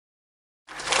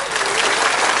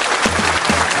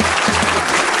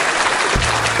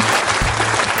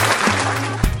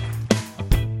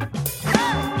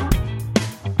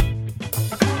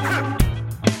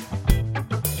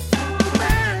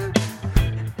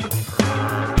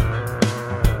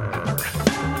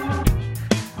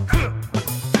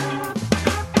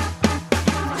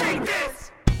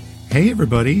Hey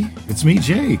everybody, it's me,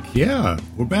 Jake. Yeah,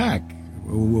 we're back.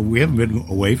 We haven't been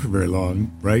away for very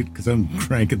long, right? Because I'm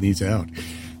cranking these out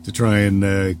to try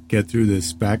and get through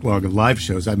this backlog of live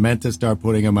shows. I meant to start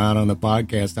putting them out on the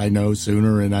podcast, I know,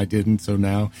 sooner, and I didn't, so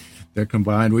now they're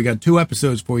combined. We got 2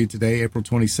 episodes for you today, April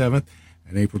 27th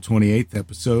and April 28th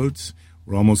episodes.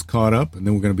 We're almost caught up, and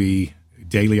then we're going to be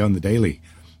daily on the daily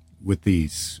with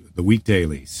these, the week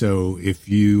daily. So if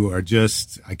you are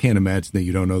just, I can't imagine that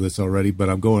you don't know this already, but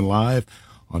I'm going live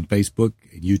on Facebook,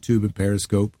 YouTube, and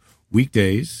Periscope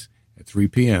weekdays at 3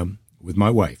 p.m. with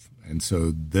my wife. And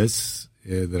so this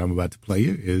that I'm about to play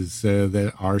you is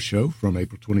our show from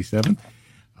April 27th.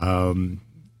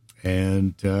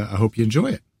 And I hope you enjoy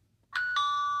it.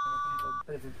 A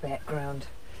bit of a background.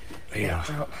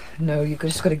 Yeah. No, you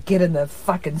just got to get in the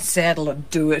fucking saddle and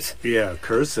do it. Yeah,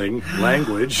 cursing,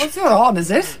 language. What's not on,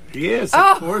 is it? Yes,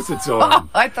 of course it's on.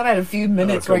 I thought I had a few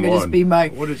minutes where I could just be my...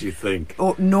 What did you think?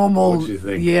 Normal, What did you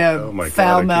think? yeah, Oh my God,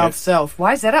 foul-mouthed self.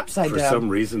 Why is that upside For down? some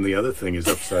reason, the other thing is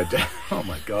upside down. Oh,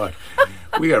 my God.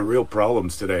 We got real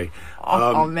problems today.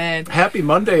 Oh, man. Happy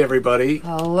Monday, everybody.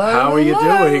 Hello. How are you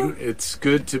hello. doing? It's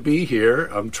good to be here.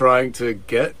 I'm trying to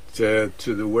get to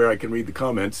where I can read the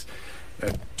comments.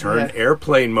 Turn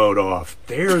airplane mode off.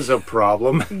 There's a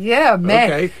problem. Yeah,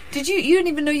 man. Okay. You didn't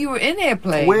even know you were in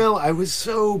airplane. Well, I was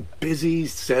so busy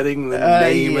setting the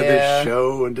name of the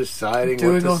show and deciding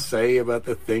what to say about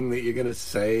the thing that you're going to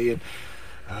say. And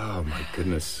oh, my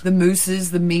goodness. The mooses,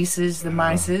 the meeses, the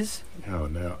mices. Oh,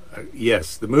 no.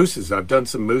 Yes, the mooses. I've done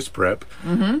some moose prep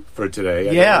for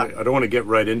today. Yeah. I don't want to get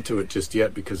right into it just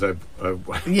yet because I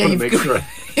want to You've make got, sure.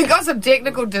 You've got some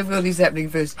technical difficulties happening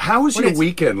first. How was your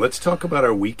weekend? Let's talk about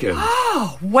our weekend.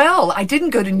 Oh, well, I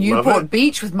didn't go to Newport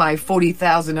Beach with my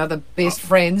 40,000 other best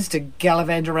friends to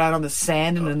gallivant around on the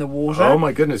sand and in the water. Oh,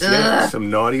 my goodness. Yeah, some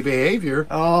naughty behavior.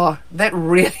 Oh, that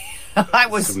really... I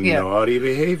was... Some naughty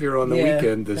behavior on the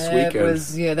weekend this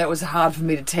weekend. That was hard for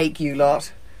me to take, you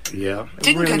lot. Yeah.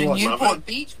 Didn't go to Newport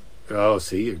Beach. Oh,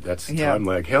 see, that's time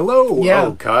lag. Hello. Yeah.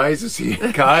 Oh, Kai's is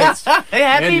here. Kai's.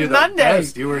 Happy you're Monday. The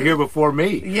best. You were here before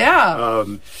me. Yeah.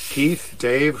 Keith,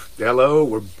 Dave, hello.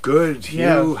 We're good.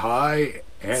 Yeah. Hugh, hi.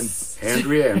 And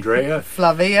Andrea.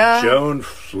 Flavia. Joan,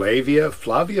 Flavia.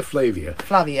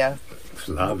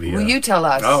 Will you tell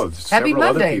us? Oh, Happy several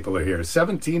Monday. other people are here.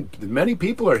 17, many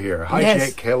people are here. Hi,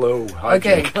 Yes. Jake. Hello. Hi,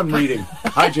 Okay. Jake. I'm reading.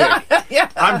 Hi, Jake. Yeah.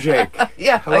 I'm Jake.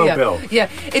 Yeah. Hello, Bill. Yeah.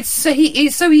 It's so he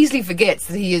so easily forgets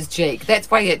that he is Jake.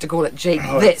 That's why you had to call it Jake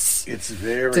this. It's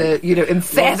very... To,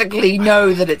 emphatically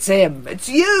know that it's him. It's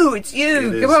you. It's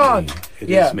you. It Come is on. me. It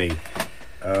is me.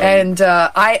 And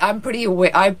I'm pretty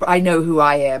aware. I know who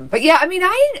I am. But yeah, I mean,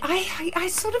 I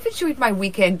sort of enjoyed my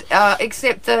weekend,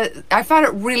 except that I found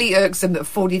it really irksome that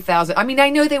 40,000. I mean,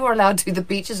 I know they were allowed to. The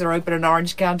beaches are open in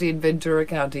Orange County and Ventura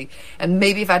County, and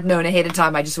maybe if I'd known ahead of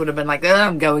time, I just would have been like,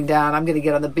 I'm going down. I'm going to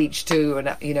get on the beach too,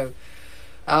 and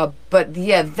But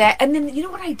yeah, that. And then you know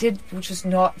what I did, which was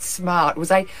not smart, was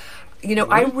I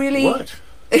really. What?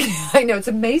 I know, it's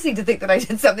amazing to think that I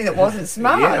did something that wasn't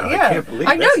smart. Yeah, I can't believe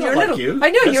I know that's you're not a little. like you. I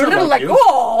know That's you're a not little like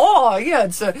like you. yeah.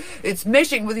 It's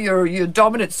meshing with your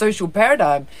dominant social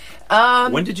paradigm.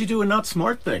 When did you do a not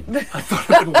smart thing? I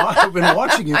thought I've been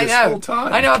watching you this whole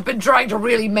time. I know. I've been trying to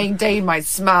really maintain my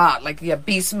smart,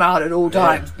 be smart at all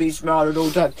times. Be smart at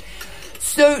all times.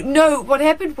 So no, what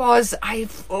happened was I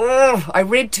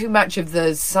read too much of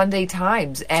the Sunday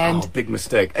Times, and big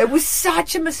mistake. It was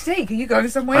such a mistake. Are you going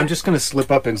somewhere? I'm just going to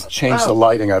slip up and change the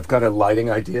lighting. I've got a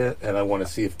lighting idea, and I want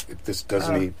to see if this does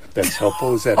any. That's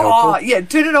helpful. Is that helpful? Oh yeah,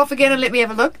 turn it off again and let me have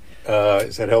a look.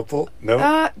 Is that helpful? No.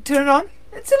 Turn it on.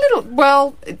 It's a little.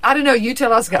 Well, I don't know. You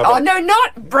tell us. Oh no,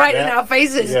 not bright in our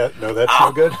faces. Yeah, no, that's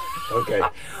no good. Okay.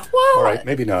 Well, all right,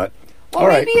 maybe not. Well, all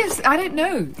right. maybe it's. I don't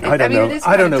know. I don't know.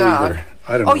 I don't know either.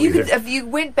 I don't know you either. could, if you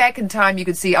went back in time, you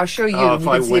could see. I'll show you. If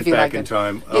I went back in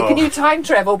time, yeah, can you time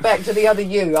travel back to the other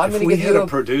you? I'm going to give you. If we had a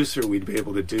producer, we'd be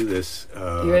able to do this.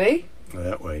 You ready?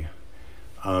 That way.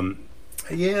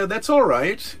 Yeah, that's all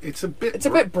right. It's a bit. It's a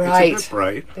bit bright. It's a bit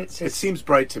bright. It seems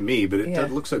bright to me, but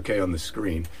it looks okay on the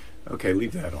screen. Okay,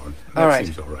 leave that on. That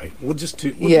seems all right. We'll do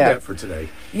that for today.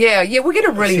 Yeah, we're going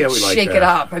to really shake it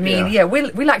up. I mean,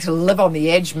 we like to live on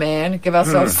the edge, man. Give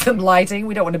ourselves some lighting.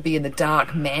 We don't want to be in the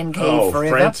dark man cave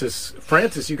forever.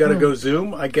 Francis, you got to go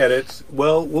Zoom. I get it.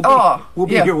 Well, we'll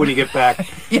be here when you get back.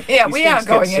 Yeah, we aren't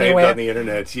going saved anywhere. On the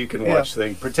internet, so you can watch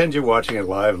things. Pretend you're watching it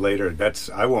live later.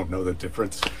 I won't know the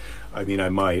difference. I mean, I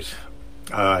might.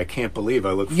 I can't believe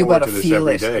I look You forward gotta to this feel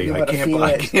every it. day. You I gotta can't. feel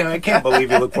I it. can't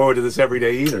believe you look forward to this every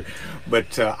day either.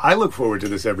 But I look forward to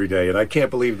this every day, and I can't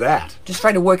believe that. Just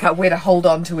trying to work out where to hold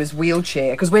on to his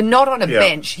wheelchair, because we're not on a Yeah.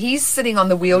 bench. He's sitting on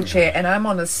the wheelchair, and I'm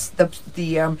on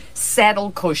the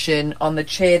saddle cushion on the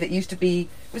chair that used to be.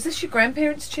 Was this your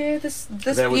grandparents' chair? This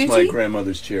That was beauty? my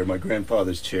grandmother's chair, my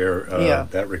grandfather's chair. Yeah.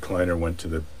 That recliner went to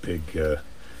the big.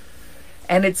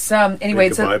 And it's anyway.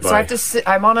 Big So I goodbye-bye. have to sit.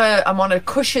 I'm on a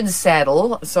cushion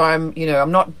saddle, so I'm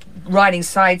I'm not riding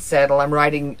side saddle. I'm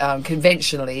riding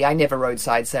conventionally. I never rode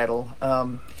side saddle.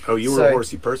 Oh, you were a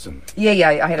horsey person. Yeah.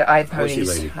 I had Horsey ponies.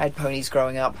 lady. I had ponies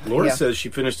growing up. Laura yeah. says she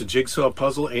finished a jigsaw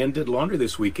puzzle and did laundry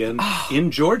this weekend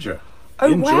in Georgia.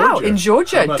 Oh, in wow. Georgia. In How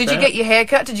Georgia. about Did you that? get your hair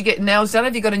cut? Did you get nails done?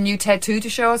 Have you got a new tattoo to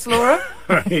show us, Laura?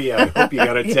 Yeah, I hope you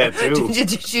got a tattoo.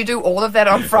 Did you do all of that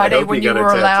on Friday hope when you you got a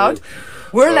were allowed? tattoo.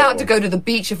 We're allowed to Oh. go to the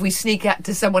beach if we sneak out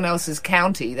to someone else's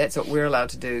county. That's what we're allowed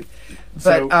to do.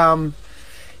 But, So-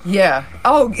 yeah.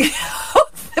 Oh,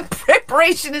 the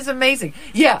preparation is amazing.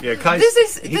 Yeah. Yeah, Kai's,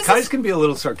 Kai's can be a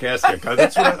little sarcastic.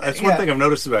 That's one Yeah. thing I've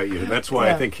noticed about you. And that's why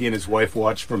Yeah. I think he and his wife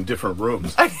watch from different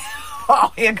rooms.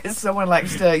 Oh, yeah, because someone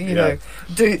likes to, Yeah.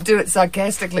 do it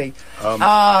sarcastically.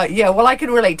 Yeah, well, I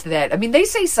can relate to that. I mean, they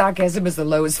say sarcasm is the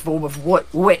lowest form of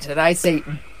wit, and I say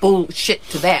bullshit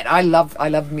to that. I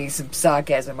love me some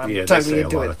sarcasm. I'm Yeah, totally they say a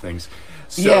into lot it. of things.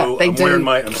 So Yeah, they I'm do.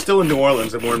 I'm still in New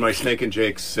Orleans. I'm wearing my Snake and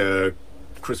Jake's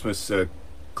Christmas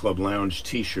Club Lounge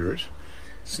T-shirt.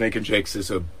 Snake and Jake's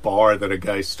is a bar that a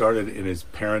guy started in his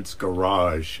parents'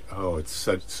 garage. Oh, it's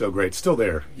so great. It's still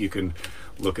there. You can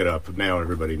look it up. Now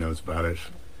everybody knows about it.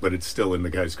 But it's still in the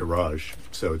guy's garage.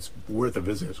 So it's worth a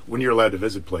visit. When you're allowed to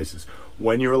visit places.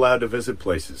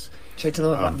 Should I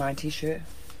tell them about my T-shirt?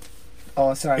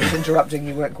 Oh, sorry, I was interrupting.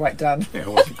 You weren't quite done. Yeah,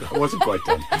 I wasn't quite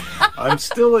done. I'm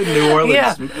still in New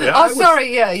Orleans. Yeah.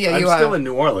 Sorry. Yeah, I'm you are. still in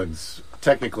New Orleans,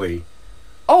 technically.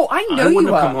 Oh, I know I wouldn't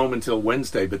you have are. come home until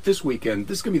Wednesday, but this weekend,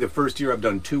 this is going to be the first year I've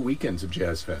done 2 weekends of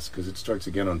Jazz Fest, because it starts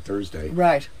again on Thursday.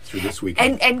 Right. Through this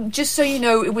weekend. And just so you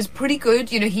know, it was pretty good.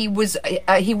 He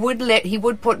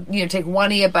would put take one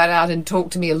earbud out and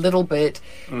talk to me a little bit,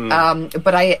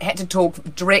 but I had to talk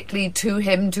directly to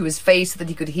him, to his face, so that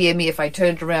he could hear me. If I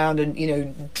turned around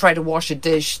and try to wash a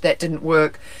dish, that didn't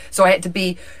work. So I had to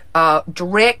be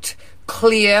direct,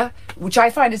 clear, which I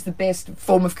find is the best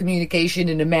form of communication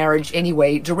in a marriage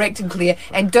anyway, direct and clear,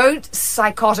 and don't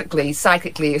psychically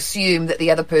assume that the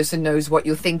other person knows what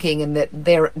you're thinking and that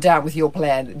they're down with your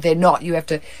plan. They're not. You have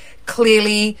to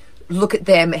clearly look at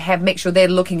them, make sure they're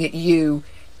looking at you,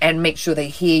 and make sure they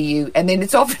hear you, and then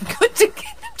it's often good to get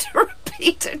them to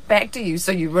repeat it back to you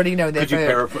so you really know they're Could you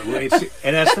paraphrase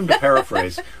and ask them to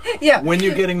paraphrase? Yeah. When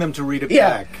you're getting them to read it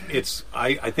Yeah. back,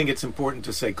 I think it's important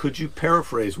to say, could you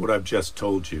paraphrase what I've just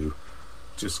told you?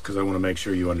 Just because I want to make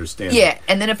sure you understand. Yeah,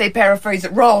 and then if they paraphrase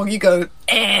it wrong, you go,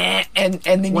 and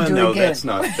then you do it again.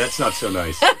 that's not so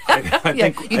nice. I Yeah,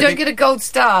 think, you don't get a gold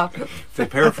star. If they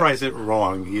paraphrase it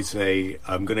wrong, you say,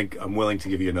 I'm willing to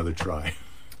give you another try.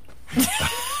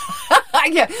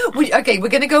 Yeah. Okay, we're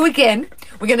going to go again.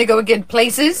 We're going to go again.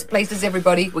 Places,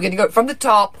 everybody. We're going to go from the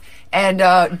top. And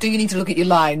do you need to look at your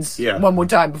lines one more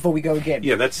time before we go again?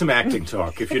 Yeah, that's some acting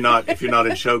talk. If you're not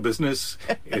in show business,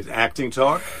 it's acting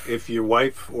talk. If your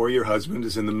wife or your husband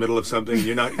is in the middle of something,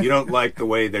 you don't like the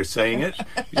way they're saying it,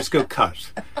 you just go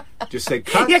cut. Just say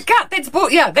cut. Yeah, cut. That's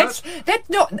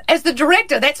not, as the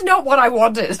director, that's not what I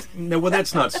wanted. No, well,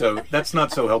 that's not so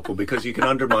helpful, because you can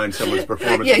undermine someone's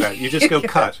performance. Yeah, with that. You just go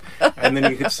cut, and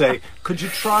then you could say, could you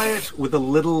try it with a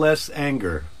little less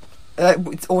anger?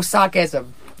 Or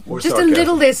sarcasm. Or Just sarcasm. a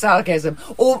little less sarcasm.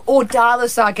 Or dial the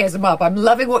sarcasm up. I'm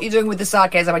loving what you're doing with the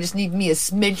sarcasm. I just need me a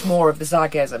smidge more of the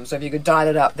sarcasm. So if you could dial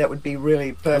it up, that would be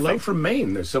really perfect. Hello from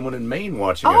Maine. There's someone in Maine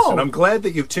watching us, Oh. and I'm glad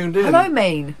that you've tuned in. Hello,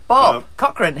 Maine. Bob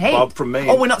Cochran. Hey. Bob from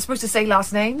Maine. Oh, we're not supposed to say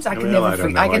last names? I can Well, I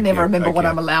don't know. I can I never can't- remember I what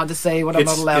can't. I'm allowed to say, what I'm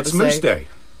not allowed to say. It's Moose Day.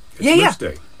 It's Yeah. Moose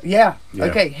Day. Yeah. Yeah.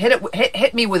 Okay,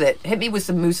 hit me with it. Hit me with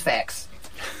some moose facts.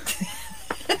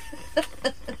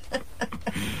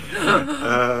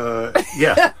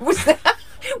 Yeah. Was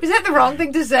that the wrong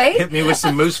thing to say? Hit me with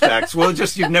some moose facts. Well,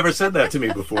 just you've never said that to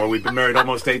me before. We've been married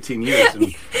almost 18 years. And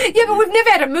Yeah, but we've never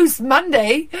had a Moose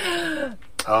Monday.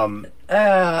 I'm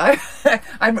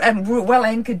well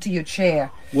anchored to your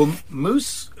chair. well,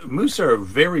 moose are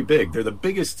very big. They're the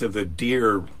biggest of the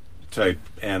deer type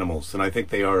animals, and I think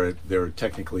they're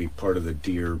technically part of the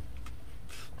deer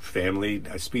family.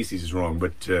 Species is wrong,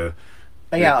 but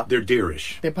They are. They're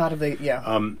deerish. They're part of the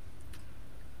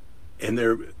And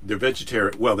they're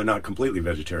vegetarian. Well, they're not completely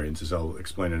vegetarians, as I'll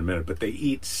explain in a minute. But they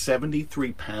eat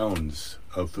 73 pounds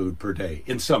of food per day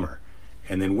in summer,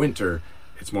 and then winter,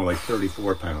 It's more like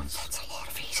 34 pounds. That's a lot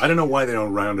of eating. I don't know why they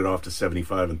don't round it off to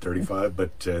 75 and 35,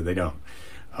 but they don't.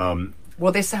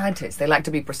 Well, they're scientists. They like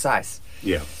to be precise.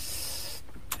 Yeah.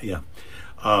 Yeah.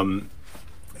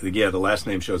 The last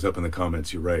name shows up in the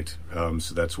comments. You're right.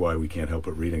 So that's why we can't help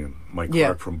but reading them. Mike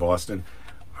Clark from Boston.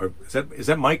 Is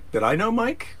that Mike that I know,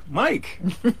 Mike? Mike,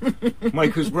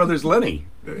 whose brother's Lenny.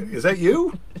 Is that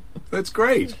you? That's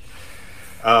great.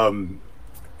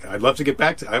 I'd love to get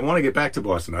back to. I want to get back to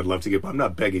Boston. I'd love to get. I'm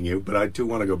not begging you, but I do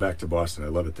want to go back to Boston. I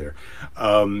love it there.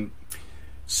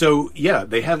 So yeah,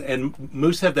 they have, and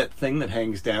moose have that thing that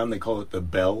hangs down. They call it the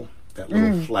bell. That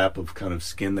little flap of kind of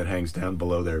skin that hangs down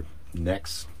below their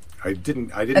necks. I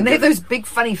didn't. And they have those big,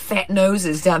 funny, fat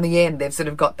noses down the end. They've sort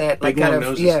of got that big long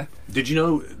noses. Yeah. Did you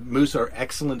know moose are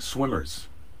excellent swimmers?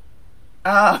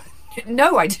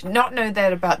 No, I did not know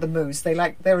that about the moose. They're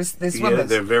swimmers. Yeah,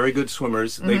 they're very good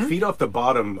swimmers. They feed off the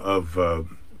bottom of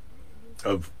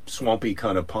swampy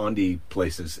kind of pondy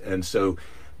places, and so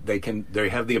they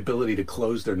have the ability to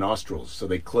close their nostrils. So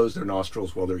they close their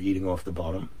nostrils while they're eating off the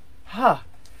bottom. Huh.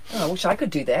 Oh, I wish I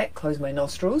could do that. Close my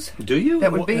nostrils. Do you?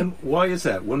 That would be. And why is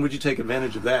that? When would you take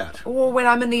advantage of that? Or when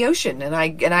I'm in the ocean and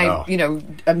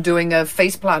I'm doing a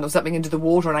face plant or something into the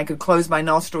water, and I could close my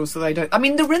nostrils so they don't. I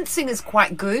mean, the rinsing is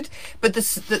quite good, but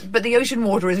the ocean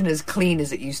water isn't as clean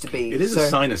as it used to be. It is a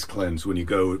sinus cleanse when you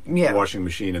go washing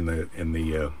machine in the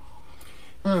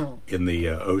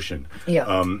ocean.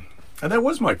 Yeah. And that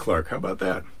was Mike Clark. How about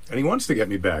that? And he wants to get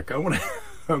me back. I want to.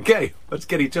 Okay, let's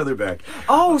get each other back.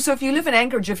 Oh, so if you live in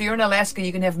Anchorage, if you're in Alaska,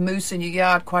 you can have moose in your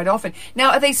yard quite often.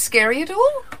 Now, are they scary at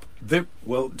all?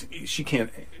 Well, she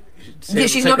can't.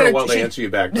 She's not going to answer you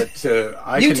back, but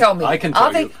tell me. I can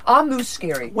tell you. Are moose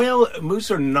scary? Well,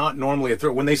 moose are not normally a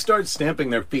threat. When they start stamping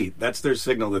their feet, that's their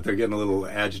signal that they're getting a little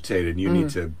agitated. And you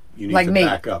need to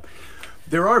back up.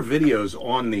 There are videos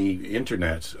on the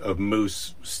internet of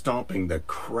moose stomping the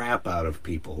crap out of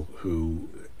people who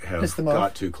have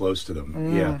got too close to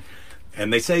them. Yeah.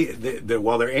 And they say that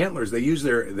while their antlers, they use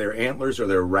their antlers or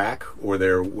their rack or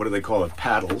their, what do they call it,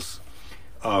 paddles,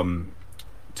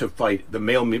 to fight. The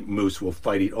male moose will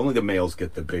fight. Only the males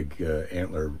get the big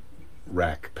antler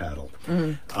rack paddle.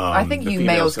 I think you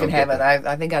males can have it.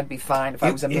 I think I'd be fine if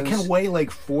I was a moose. It can weigh like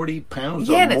 40 pounds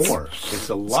or more. It's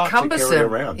a lot to carry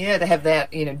around. Yeah, to have that,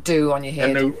 dew on your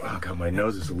head. And oh God, my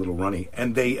nose is a little runny.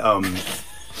 And they,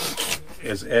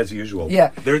 as usual, they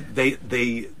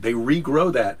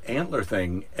regrow that antler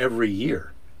thing every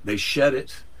year. They shed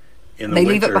it. They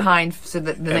leave it behind so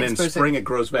that the next person. And in spring it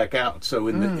grows back out. So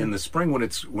in the spring when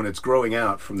it's growing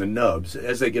out from the nubs,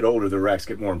 as they get older, the racks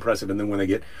get more impressive. And then when they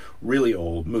get really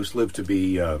old, moose live to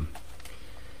be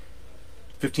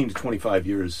 15 to 25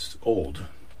 years old.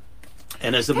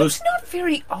 And as the moose, that's not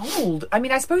very old. I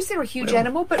mean, I suppose they're a huge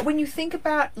animal, but when you think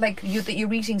about that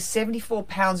you're eating 74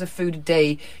 pounds of food a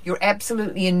day, you're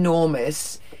absolutely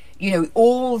enormous.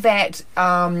 All that.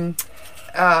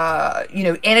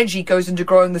 Energy goes into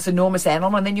growing this enormous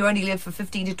animal, and then you only live for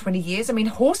 15 to 20 years. I mean,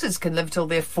 horses can live till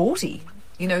they're 40,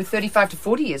 35 to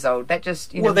 40 years old. That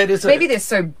just, maybe they're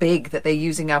so big that they're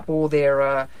using up all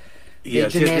their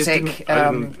genetic...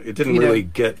 It didn't really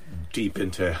get deep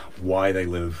into why they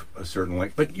live a certain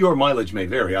length. But your mileage may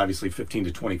vary. Obviously, 15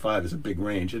 to 25 is a big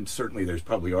range, and certainly there's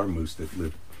probably are moose that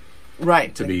live...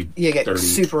 Right. To be get 30,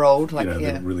 super old.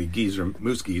 The really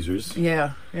moose geezers.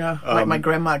 Yeah. Like my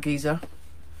grandma geezer.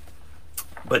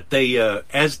 But they,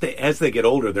 as they get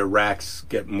older, their racks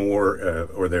get more,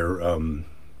 or their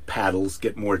paddles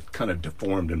get more kind of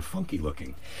deformed and funky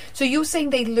looking. So you're saying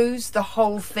they lose the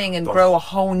whole thing and grow a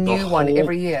whole new one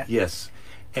every year? Yes.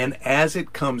 And as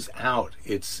it comes out,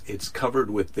 it's covered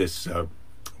with this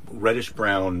reddish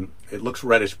brown. It looks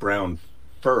reddish brown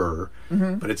fur,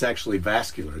 but it's actually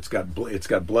vascular. It's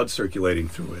got blood circulating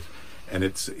through it. And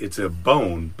it's a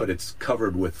bone, but it's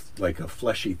covered with like a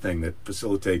fleshy thing that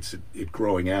facilitates it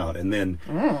growing out. And then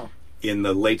in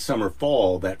the late summer,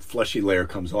 fall, that fleshy layer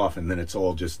comes off, and then it's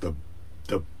all just the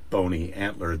bony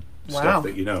antler stuff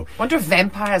that I wonder if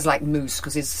vampires like moose,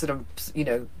 because it's sort of,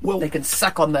 they can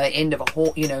suck on the end of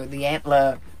the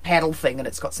antler paddle thing, and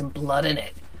it's got some blood in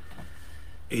it.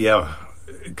 Yeah.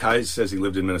 Kai says he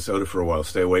lived in Minnesota for a while.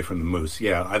 Stay away from the moose.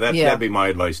 Yeah, that'd be my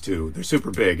advice too. They're super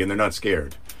big, and they're not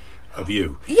scared of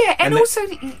you. Yeah, and also,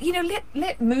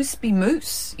 let moose be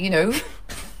moose,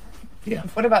 Yeah.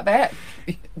 What about that?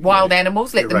 Wild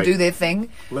animals, let them do their thing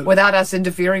without us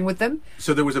interfering with them.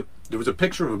 So there was a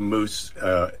picture of a moose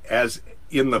as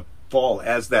in the fall,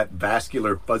 as that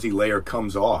vascular fuzzy layer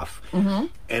comes off, and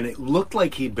it looked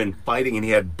like he'd been fighting and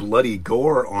he had bloody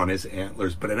gore on his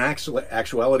antlers, but in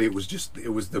actuality it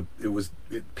was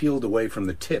peeled away from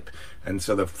the tip, and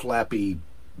so the flappy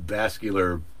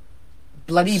vascular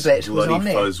bloody bit was on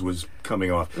there. Fuzz was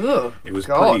coming off. Ugh, it was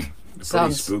God.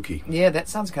 pretty spooky. Yeah, that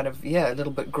sounds kind of, a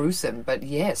little bit gruesome, but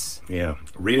yes. Yeah.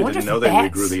 Rita didn't know they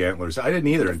regrew the antlers. I didn't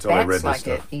either until I read this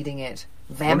stuff. Eating it.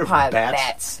 Vampire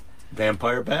bats.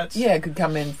 Vampire bats? Yeah, it could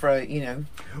come in for, a bit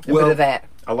of that.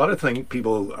 A lot of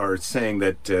people are saying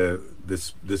that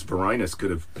this varinus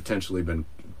could have potentially been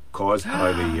caused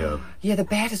by the... yeah, the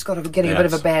bat has got to be getting a bit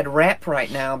of a bad rap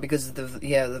right now because of the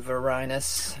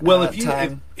varinus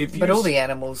but all the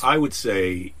animals... I would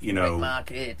say,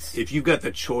 markets. If you've got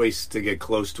the choice to get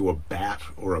close to a bat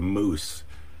or a moose,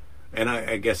 and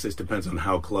I guess this depends on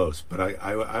how close, but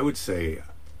I would say...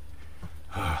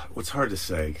 what's hard to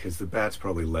say, because the bat's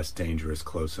probably less dangerous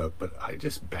close up, but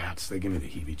bats, they give me the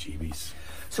heebie-jeebies.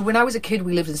 So when I was a kid,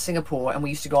 we lived in Singapore, and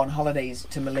we used to go on holidays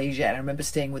to Malaysia, and I remember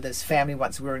staying with this family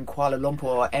once. We were in Kuala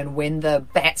Lumpur, and when the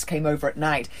bats came over at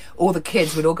night, all the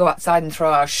kids would all go outside and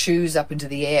throw our shoes up into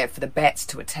the air for the bats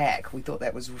to attack. We thought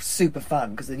that was super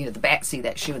fun, because the bats see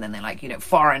that shoe, and then they're like,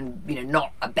 foreign,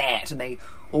 not a bat, and they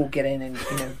all get in and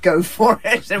go for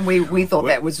it, and we thought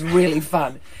that was really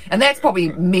fun. And that's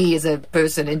probably me as a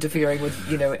person interfering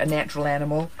with a natural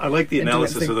animal. I like the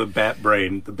analysis of the bat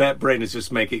brain. The bat brain is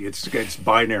just making it's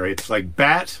binary. It's like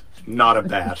bat, not a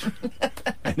bat.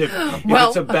 And if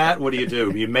it's a bat, what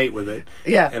do? You mate with it.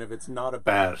 Yeah. And if it's not a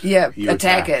bat, you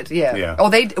attack it. Yeah. Oh,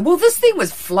 this thing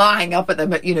was flying up at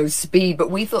them at speed, but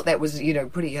we thought that was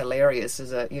pretty hilarious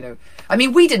as a I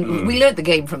mean, we didn't. We learned the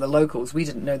game from the locals. We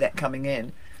didn't know that coming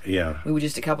in. Yeah. We were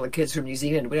just a couple of kids from New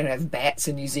Zealand. We don't have bats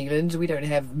in New Zealand. We don't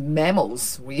have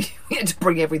mammals. We had to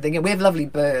bring everything in. We have lovely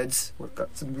birds. We've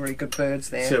got some really good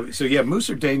birds there. So yeah, moose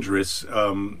are dangerous.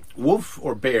 Wolf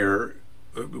or bear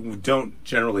don't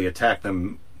generally attack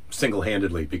them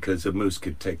single-handedly, because a moose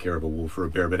could take care of a wolf or a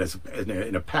bear, but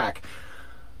in a pack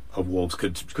of wolves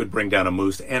could bring down a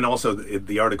moose. And also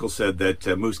the article said that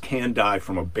moose can die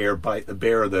from a bear bite. The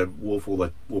bear or the wolf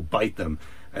will bite them.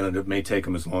 And it may take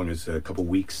them as long as a couple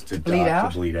weeks to bleed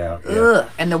out. Yeah. Ugh.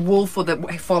 And the wolf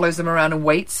follows them around and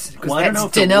waits, because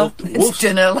that's dinner. It's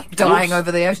dinner, like dying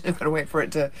over there. I've got to wait for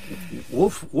it to.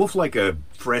 Wolf like a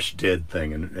fresh dead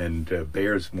thing, and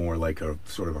bear's more like a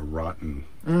sort of a rotten.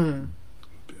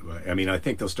 I mean, I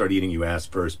think they'll start eating you ass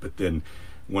first, but then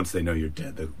once they know you're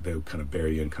dead, they'll kind of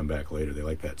bury you and come back later. They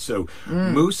like that. So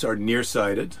moose are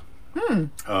nearsighted.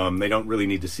 They don't really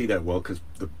need to see that well, because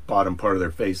the bottom part of their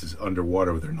face is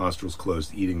underwater with their nostrils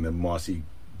closed, eating the mossy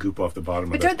goop off the bottom.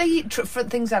 But don't they eat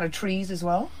things out of trees as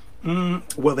well?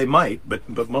 Well, they might,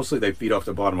 but mostly they feed off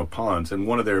the bottom of ponds. And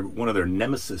one of their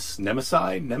nemesis. One of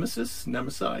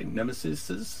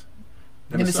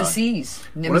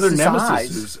their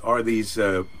nemesis are these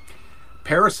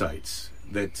parasites.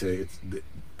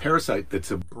 Parasite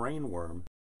that's a brainworm.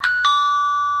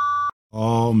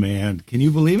 Oh, man. Can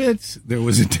you believe it? There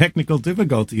was a technical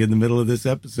difficulty in the middle of this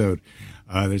episode.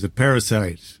 There's a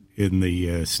parasite in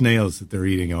the snails that they're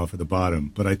eating off of the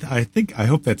bottom. But I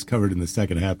hope that's covered in the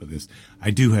second half of this.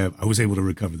 I was able to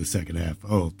recover the second half.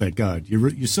 Oh, thank God.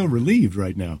 You're so relieved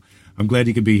right now. I'm glad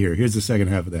you could be here. Here's the second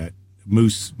half of that.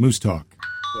 Moose talk.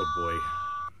 Oh,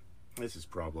 boy. This is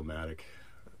problematic.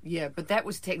 Yeah, but that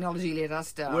was technology let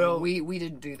us down. Well, we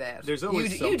didn't do that. There's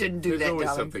always you didn't do that, There's always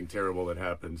darling. something terrible that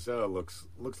happens. Looks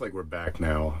like we're back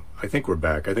now. I think we're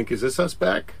back. Is this us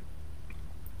back?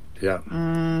 Yeah.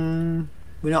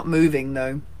 We're not moving,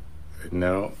 though.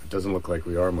 No, it doesn't look like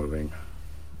we are moving.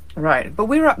 Right, but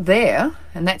we're up there,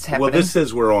 and that's happening. Well, this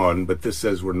says we're on, but this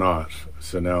says we're not.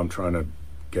 So now I'm trying to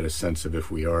get a sense of if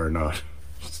we are or not.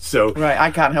 So right, I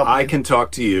can't help you. I can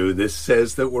talk to you. This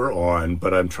says that we're on,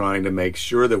 but I'm trying to make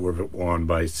sure that we're on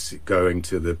by going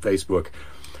to the Facebook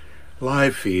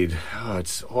live feed. Oh,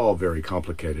 it's all very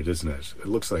complicated, isn't it? It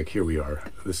looks like here we are.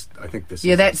 I think this.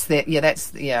 Yeah, is that's it. Yeah,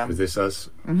 that's yeah. Is this us?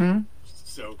 Mm-hmm.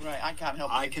 So right, I can't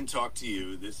help. I can talk to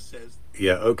you. This says.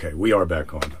 Yeah. Okay, we are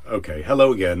back on. Okay,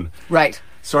 hello again. Right.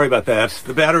 Sorry about that.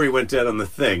 The battery went dead on the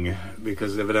thing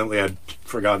because evidently I'd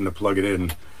forgotten to plug it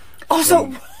in.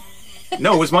 Also.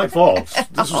 No, it was my fault.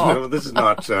 This is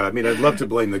not. I mean, I'd love to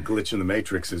blame the glitch in the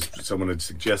Matrix, as someone had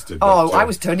suggested. But, I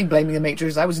was totally blaming the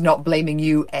Matrix. I was not blaming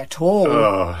you at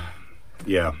all.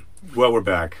 Yeah. Well, we're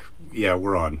back. Yeah,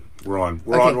 we're on. We're on.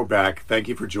 We're back. Thank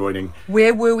you for joining.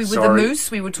 Where were we with the moose?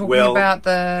 We were talking about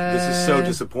the. This is so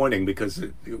disappointing because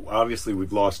obviously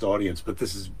we've lost audience, but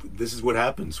this is what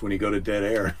happens when you go to dead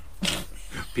air.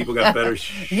 People got better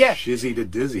shizzy to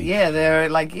dizzy. Yeah, they're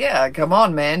like, come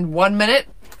on, man. 1 minute.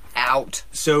 Out.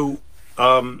 So,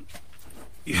 guys,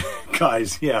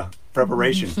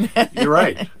 preparation. You're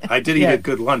right. I did eat a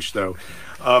good lunch, though.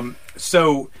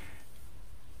 So,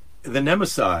 the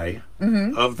nemesis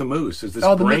of the moose is this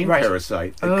Oh, brain right.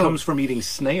 parasite that comes from eating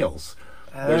snails.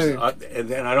 And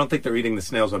I don't think they're eating the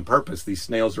snails on purpose. These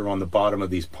snails are on the bottom of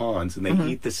these ponds, and they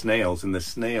eat the snails, and the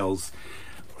snail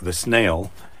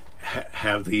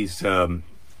have these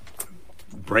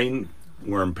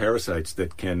brainworm parasites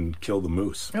that can kill the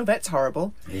moose. Oh, that's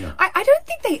horrible. Yeah. I don't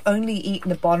think they only eat in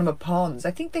the bottom of ponds.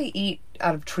 I think they eat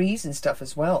out of trees and stuff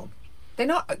as well. They're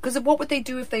not, because what would they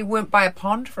do if they weren't by a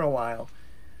pond for a while?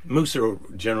 Moose are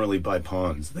generally by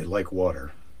ponds. They like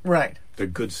water. Right. They're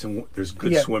good. There's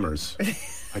good swimmers.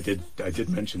 I did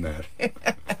mention that.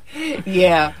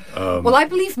 Yeah. Well, I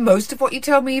believe most of what you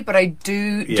tell me, but I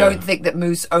don't think that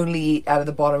moose only eat out of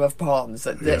the bottom of ponds.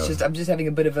 That's just, I'm just having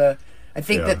a bit of a. I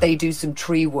think that they do some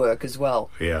tree work as well.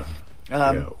 Yeah.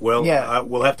 Well,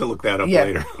 we'll have to look that up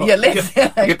later. Yeah, let's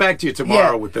I'll get back to you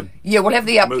tomorrow with the we'll have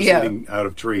the moose eating out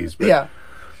of trees. But,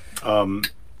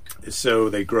 so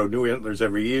they grow new antlers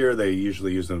every year. They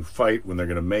usually use them to fight when they're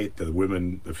going to mate.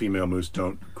 The female moose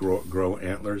don't grow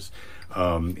antlers.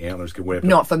 Antlers can weigh up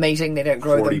not for mating. They don't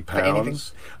grow 40 them pounds. for anything.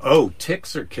 Oh,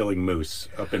 ticks are killing moose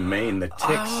up in Maine. The ticks.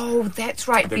 Oh, that's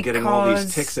right. They're getting all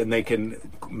these ticks, and they can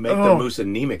make the moose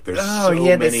anemic. There's so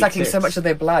they're many sucking ticks. so much of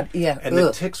their blood. Yeah, and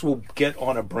the ticks will get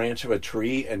on a branch of a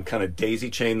tree and kind of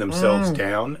daisy chain themselves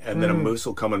down, and then a moose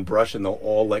will come and brush, and they'll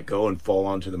all let go and fall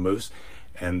onto the moose.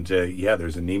 And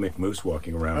there's anemic moose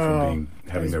walking around from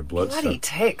having their blood bloody sucked.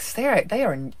 Ticks.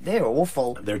 They're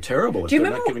awful. They're terrible. Do you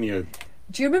they're remember? Not giving you.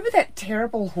 Do you remember that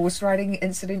terrible horse riding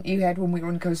incident you had when we were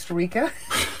in Costa Rica?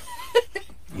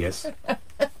 Yes.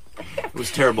 It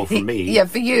was terrible for me. Yeah,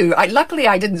 for you. Luckily,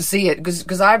 I didn't see it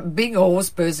because I'm being a horse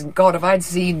person. God, if I'd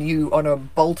seen you on a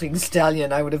bolting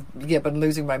stallion, I would have been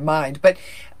losing my mind. But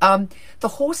the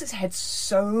horses had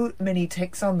so many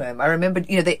ticks on them. I remember,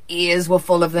 their ears were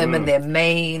full of them and their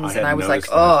manes, and I was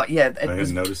like, I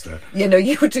hadn't noticed that.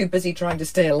 You were too busy trying to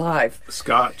stay alive.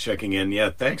 Scott checking in.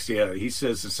 Yeah, thanks. Yeah, he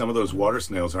says that some of those water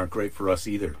snails aren't great for us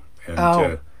either.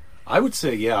 And I would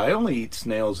say, I only eat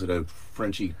snails at a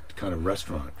Frenchy kind of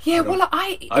restaurant. Yeah,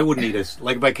 I wouldn't eat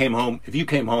if you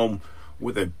came home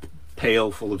with a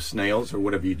pail full of snails or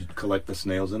whatever, you'd collect the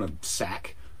snails in a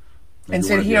sack. And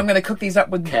said, I'm going to cook these up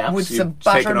with some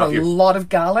butter and a lot of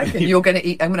garlic, and you're going to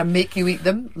eat. I'm going to make you eat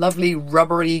them. Lovely,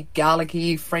 rubbery,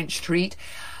 garlicky French treat.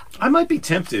 I might be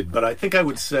tempted, but I think I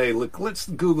would say, look, let's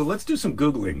do some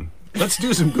Googling. Let's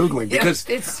do some Googling because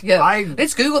let's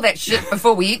Google that shit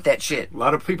before we eat that shit. A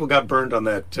lot of people got burned on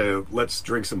that let's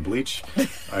drink some bleach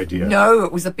idea. No,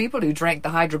 it was the people who drank the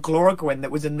hydrochloroquine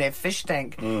that was in their fish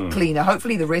tank cleaner.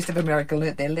 Hopefully the rest of America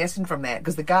learnt their lesson from that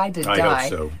because the guy did die. I hope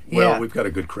so. Well, we've got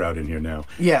a good crowd in here now.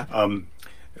 Yeah.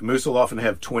 Moose will often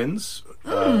have twins,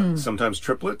 sometimes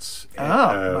triplets.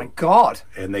 My God.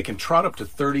 And they can trot up to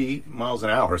 30 miles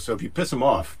an hour. So if you piss them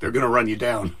off, they're going to run you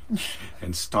down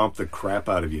and stomp the crap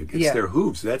out of you. It's their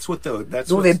hooves. That's what they're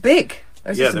big.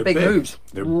 Those are some big hooves.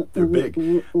 They're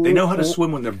big. They know how to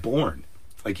swim when they're born.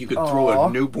 Like you could throw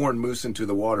a newborn moose into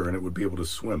the water and it would be able to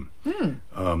swim.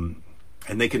 And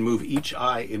they can move each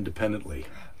eye independently.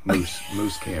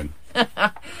 Moose can.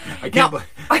 I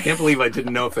can't believe I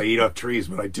didn't know if they eat off trees,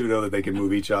 but I do know that they can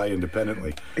move each eye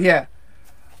independently. Yeah.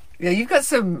 Yeah, you've got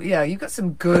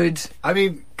some good. I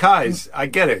mean, guys, I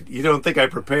get it. You don't think I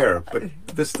prepare, but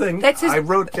this thing I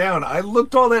wrote down. I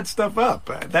looked all that stuff up.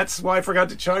 That's why I forgot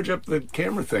to charge up the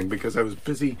camera thing because I was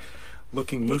busy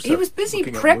looking moose. He was busy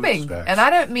prepping, and I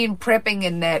don't mean prepping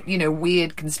in that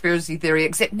weird conspiracy theory.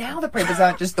 Except now the preppers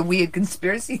aren't just the weird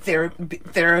conspiracy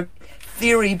theory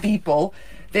people.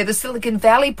 They're the Silicon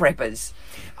Valley preppers.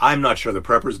 I'm not sure the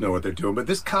preppers know what they're doing, but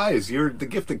this Kai is the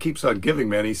gift that keeps on giving,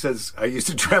 man. He says, I used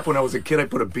to trap when I was a kid. I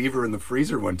put a beaver in the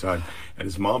freezer one time, and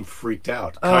his mom freaked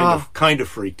out. Kind of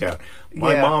freaked out.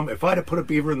 My mom, if I'd have put a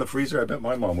beaver in the freezer, I bet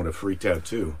my mom would have freaked out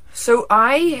too. So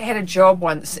I had a job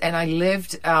once, and I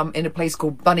lived in a place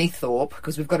called Bunnythorpe,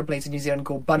 because we've got a place in New Zealand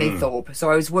called Bunnythorpe.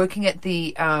 So I was working at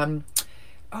the...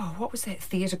 what was that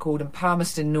theatre called in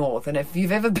Palmerston North? And if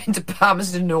you've ever been to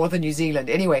Palmerston North in New Zealand,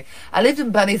 anyway, I lived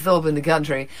in Bunnythorpe in the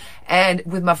country, and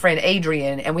with my friend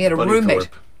Adrian, and we had a roommate.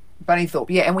 Bunnythorpe,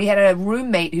 yeah, and we had a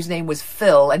roommate whose name was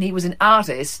Phil, and he was an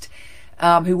artist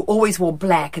who always wore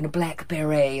black and a black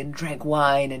beret and drank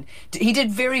wine, and he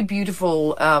did very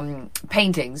beautiful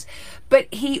paintings. But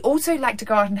he also liked to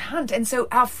go out and hunt, and so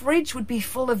our fridge would be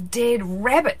full of dead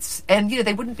rabbits, and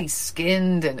they wouldn't be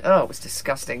skinned, and it was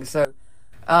disgusting. So.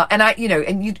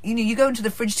 You go into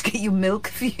the fridge to get your milk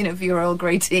for your Earl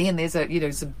Grey tea, and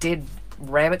there's some dead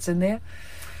rabbits in there.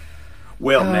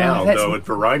 Well, now, though, at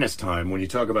Varinus time, when you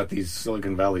talk about these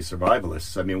Silicon Valley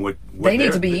survivalists, I mean, what they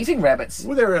need to be eating rabbits.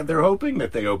 Well, they're hoping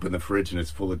that they open the fridge and it's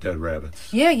full of dead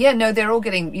rabbits. Yeah, no, they're all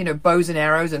getting, bows and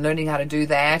arrows and learning how to do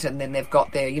that, and then they've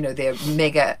got their, their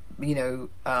mega,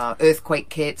 earthquake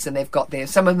kits, and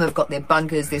some of them have got their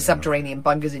bunkers, their subterranean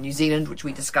bunkers in New Zealand, which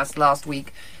we discussed last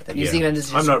week, that New Zealand is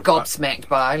just gobsmacked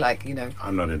by, I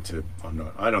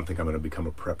don't think I'm going to become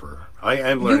a prepper. I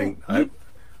am learning.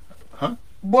 Huh?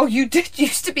 Well, you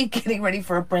used to be getting ready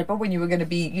for a prepper when you were going to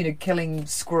be, killing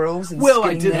squirrels and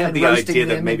I did have the idea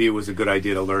that maybe it was a good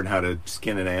idea to learn how to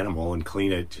skin an animal and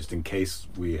clean it just in case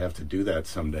we have to do that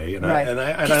someday. And right.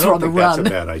 I don't think that's a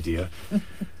bad idea.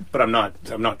 But I'm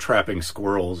not trapping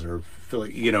squirrels or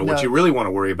filling. What you really want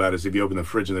to worry about is if you open the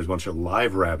fridge and there's a bunch of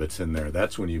live rabbits in there.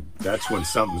 That's when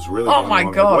something's really oh my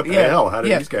wrong. God! What the hell? How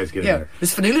did these guys get in there?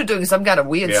 Was Fanula doing some kind of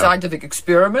weird scientific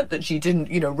experiment that she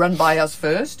didn't, run by us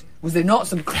first? Was there not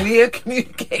some clear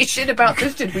communication about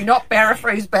this? Did we not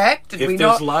paraphrase back? If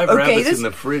there's live rabbits in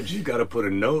the fridge, you got to put a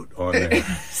note on there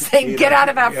saying, "Get out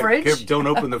of our fridge! Don't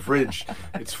open the fridge.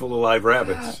 It's full of live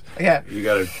rabbits." Yeah, you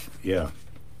got to. Yeah.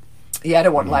 Yeah, I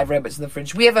don't want live rabbits in the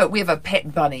fridge. We have a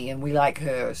pet bunny, and we like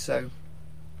her, so.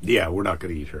 Yeah, we're not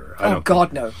going to eat her.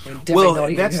 God, no. We're definitely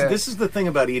not eating her. This is the thing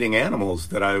about eating animals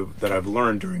that I've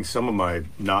learned during some of my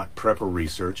not prepper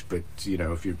research. But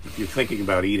if you're thinking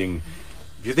about eating.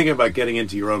 If you're thinking about getting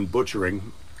into your own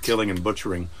killing and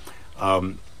butchering,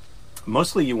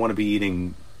 mostly you want to be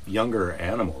eating younger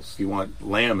animals. You want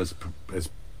lamb as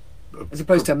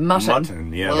opposed to mutton. Mutton,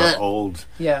 the old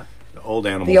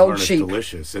animals the old aren't sheep. As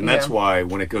delicious, and that's why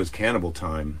when it goes cannibal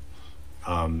time,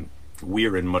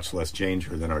 we're in much less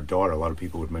danger than our daughter. A lot of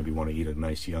people would maybe want to eat a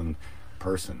nice young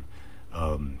person.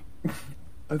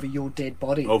 Over your dead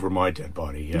body. Over my dead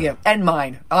body, yeah, and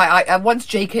mine. I once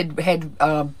Jake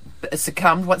had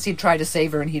succumbed. Once he'd tried to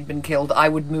save her and he'd been killed, I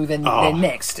would move in there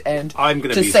next, and I'm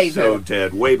going to be save so her.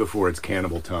 dead way before it's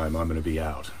cannibal time. I'm going to be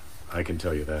out. I can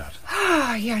tell you that.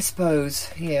 Yeah, I suppose.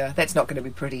 Yeah, that's not going to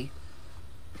be pretty.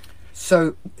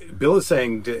 So, Bill is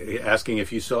asking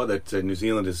if you saw that New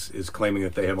Zealand is claiming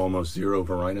that they have almost zero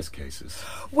Varinus cases.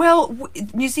 Well,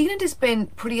 New Zealand has been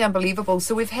pretty unbelievable.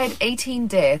 So we've had 18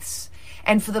 deaths.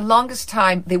 And for the longest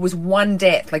time, there was one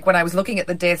death. Like when I was looking at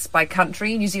the deaths by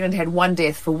country, New Zealand had one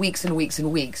death for weeks and weeks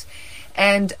and weeks.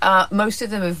 And most of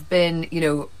them have been,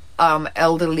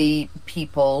 elderly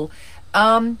people.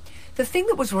 The thing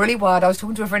that was really wild, I was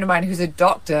talking to a friend of mine who's a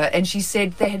doctor, and she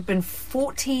said there had been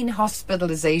 14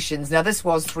 hospitalizations. Now, this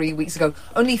was 3 weeks ago.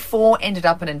 Only 4 ended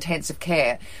up in intensive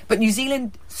care. But New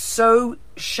Zealand so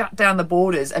shut down the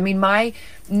borders. I mean, my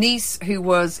niece, who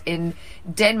was in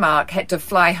Denmark, had to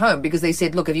fly home because they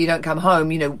said, look, if you don't come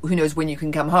home, who knows when you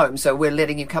can come home. So we're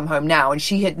letting you come home now. And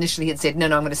she had initially said, no,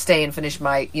 I'm going to stay and finish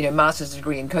my, master's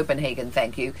degree in Copenhagen.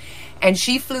 Thank you. And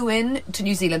she flew in to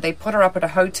New Zealand. They put her up at a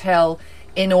hotel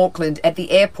in Auckland at the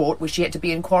airport, where she had to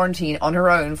be in quarantine on her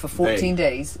own for 14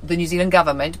 days. The New Zealand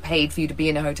government paid for you to be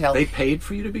in a hotel. They paid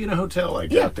for you to be in a hotel? I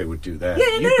doubt they would do that.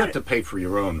 You've got to pay for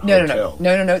your own hotel.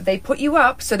 No. They put you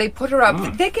up, so they put her up.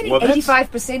 They're getting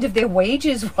 85% of their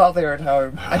wages while they're at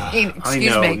home. I mean,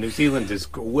 excuse me. New Zealand is...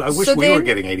 I wish we were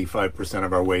getting 85%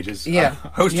 of our wages. Yeah.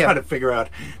 I was trying to figure out,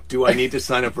 do I need to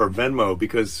sign up for Venmo?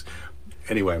 Because...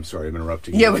 Anyway, I'm sorry, I'm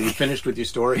interrupting you. Are you finished with your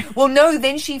story? Well, no,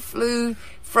 then she flew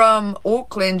from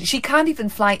Auckland. She can't even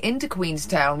fly into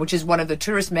Queenstown, which is one of the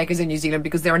tourist meccas in New Zealand,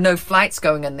 because there are no flights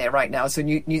going in there right now. So,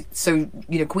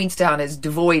 Queenstown is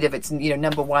devoid of its,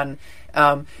 number one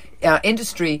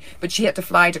industry. But she had to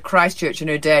fly to Christchurch, and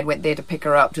her dad went there to pick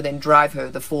her up to then drive her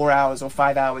the 4 hours or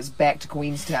 5 hours back to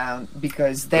Queenstown,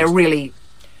 because they're really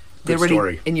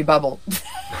in your bubble.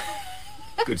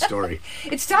 Good story.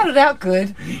 It started out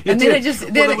good, and then it just...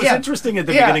 it was interesting at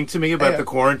the beginning to me about the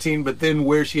quarantine, but then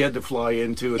where she had to fly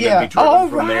into and then be driven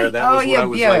from there, that was what I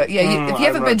was like, If you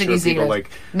haven't been to New Zealand...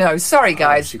 no, sorry,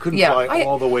 guys. She couldn't fly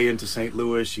all the way into St.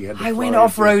 Louis. She had to I went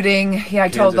off-roading. I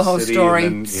told the whole story.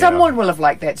 Then, someone will have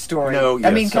liked that story. No, I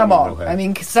mean, come on. I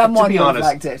mean, someone will have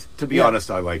liked it. To be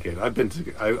honest, I like it. I've been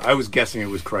to... I was guessing it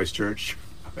was Christchurch.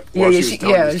 While she was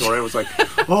telling the story, I was like,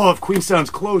 if Queenstown's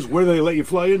closed, where do they let you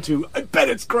fly into? I bet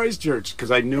it's Christchurch, because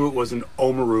I knew it wasn't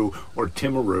Oamaru or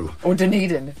Timaru. Or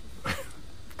Dunedin.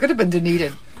 Could have been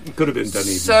Dunedin. Could have been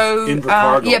Dunedin. So,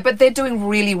 but they're doing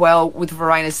really well with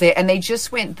Varinus there, and they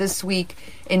just went this week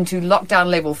into lockdown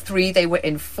level 3. They were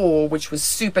in 4, which was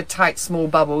super tight, small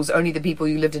bubbles, only the people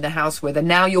you lived in a house with. And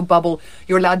now your bubble,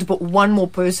 you're allowed to put one more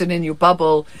person in your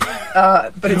bubble.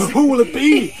 But it's, who will it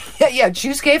be? yeah,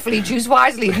 choose carefully, choose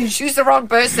wisely. If you choose the wrong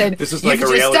person, This is like a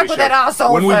you're reality stuck show. with that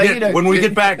asshole. When we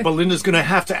get back, Belinda's going to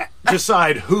have to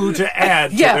decide who to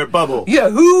add to their bubble. Yeah,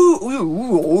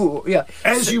 who? Yeah.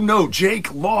 As you know,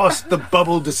 Jake lost the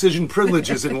bubble decision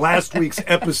privileges in last week's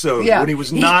episode when he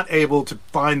was not able to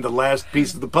find the last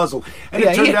piece of the puzzle. And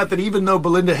it turned out that even though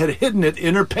Belinda had hidden it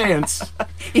in her pants,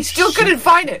 he still couldn't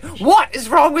find it. What is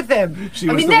wrong with him? She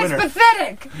was the that's winner.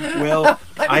 Pathetic. Well,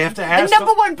 I have to ask. The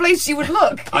number one place you would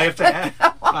look. I have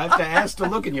to ask to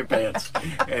look in your pants,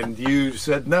 and you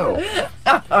said no.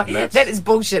 That is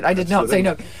bullshit. I did not say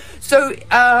no. So,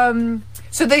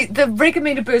 so the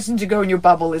recommended person to go in your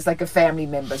bubble is like a family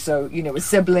member. So, a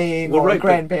sibling or a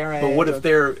grandparent. But what if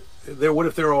what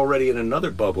if they're already in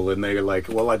another bubble and they're like,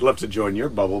 well, I'd love to join your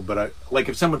bubble, but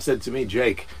if someone said to me,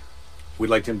 Jake, we'd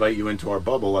like to invite you into our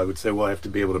bubble, I would say, well, I have to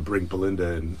be able to bring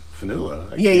Belinda and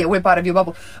Fanula. Yeah, we're part of your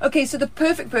bubble. Okay, so the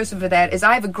perfect person for that is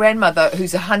I have a grandmother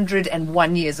who's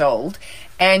 101 years old,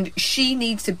 and she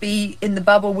needs to be in the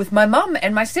bubble with my mum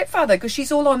and my stepfather because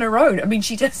she's all on her own. I mean,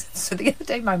 she does. So the other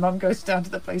day, my mum goes down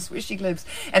to the place where she lives,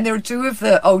 and there are 2 of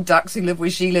the old ducks who live where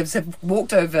she lives have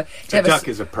walked over to have duck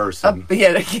is a person.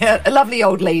 A lovely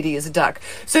old lady is a duck.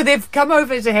 So they've come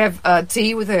over to have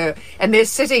tea with her, and they're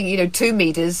sitting, 2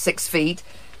 meters, 6 feet.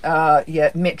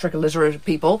 Metric illiterate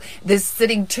people. They're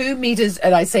sitting 2 meters,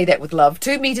 and I say that with love,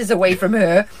 2 meters away from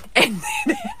her, and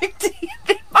then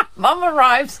my mum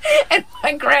arrives, and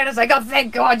my gran is like, "Oh,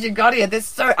 thank God you got here.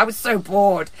 I was so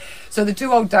bored." So the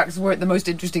 2 old ducks weren't the most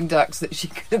interesting ducks that she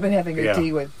could have been having her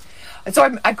tea with.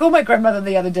 So I called my grandmother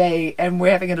the other day, and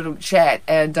we're having a little chat,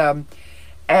 and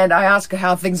I ask her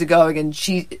how things are going, and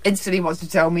she instantly wants to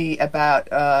tell me about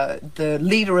the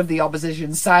leader of the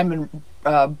opposition, Simon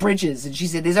Bridges, and she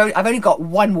said, "I've only got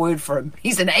one word for him.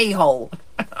 He's an a-hole."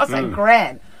 I was like,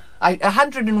 "Gran,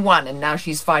 101, and now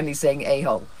she's finally saying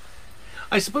a-hole."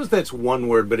 I suppose that's one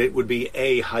word, but it would be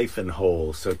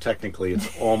a-hole, so technically it's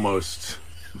almost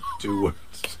 2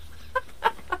 words.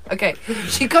 Okay,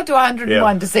 she got to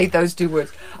 101 to say those 2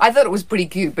 words. I thought it was pretty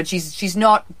cute, but she's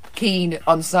not keen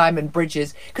on Simon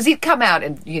Bridges because he'd come out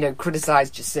and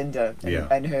criticize Jacinda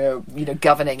and her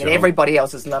governing, and everybody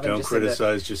else is loving Jacinda. Don't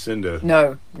criticize Jacinda.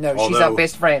 No, she's our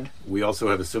best friend. We also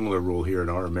have a similar rule here in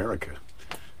our America.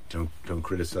 Don't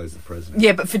criticize the president.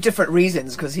 Yeah, but for different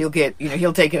reasons, because he'll get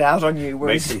he'll take it out on you.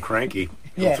 Makes him cranky.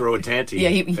 He'll throw a tanty,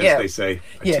 as they say.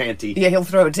 A tanty. Yeah, he'll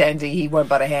throw a tanty. He won't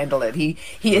be able to handle it. He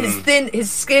is thin.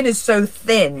 His skin is so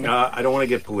thin. I don't want to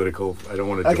get political. I don't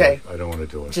want to do it. I don't want to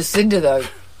do it. Jacinda, though.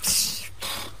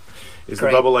 Is the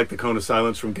bubble like the cone of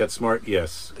silence from Get Smart?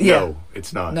 Yes. Yeah. No,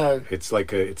 it's not. No. It's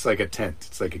like a tent.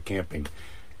 It's like a camping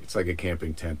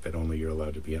tent that only you're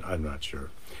allowed to be in. I'm not sure.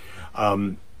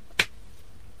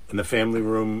 In the family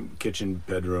room, kitchen,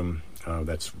 bedroom,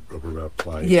 that's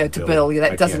applied to Bill. Yeah,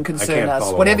 that doesn't concern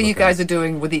us. Whatever you guys are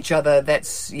doing with each other,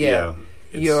 that's your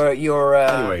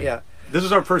anyway, this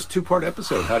is our first 2-part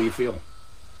episode. How do you feel?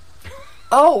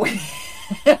 Oh,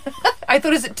 I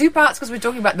thought, is it 2 parts because we're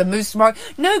talking about the moose tomorrow?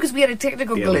 No, because we had a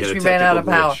technical glitch. We ran out of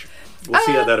power. We'll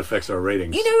see how that affects our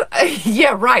ratings.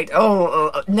 Yeah, right.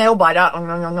 Nail biter.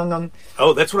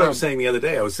 Oh, that's what I was saying the other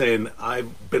day. I was saying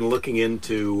I've been looking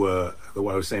into, I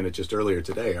was saying it just earlier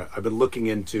today. I've been looking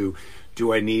into,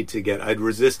 do I need to get, I'd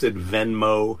resisted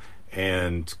Venmo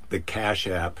and the Cash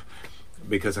App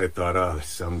because I thought,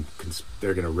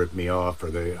 they're going to rip me off, or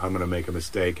I'm going to make a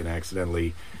mistake and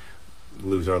accidentally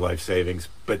lose our life savings.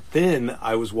 But then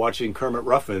I was watching Kermit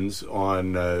Ruffins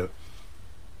on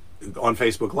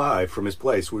Facebook Live from his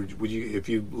place. If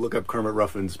you look up Kermit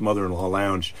Ruffin's Mother-in-Law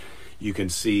Lounge, you can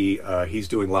see he's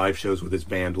doing live shows with his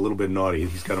band, A Little Bit Naughty.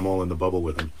 He's got them all in the bubble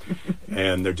with him.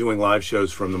 And they're doing live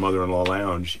shows from the Mother-in-Law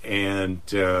Lounge. And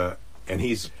they're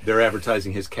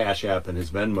advertising his Cash App and his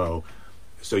Venmo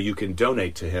so you can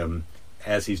donate to him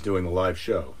as he's doing the live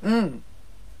show. Mm.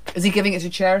 Is he giving it to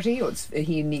charity, or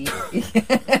he needs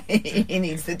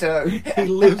the dough? He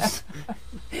lives...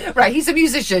 Right, he's a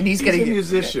musician. He's a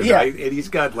musician. Yeah. And he's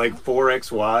got like 4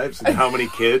 ex-wives and how many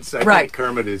kids? I think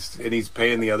Kermit is, and he's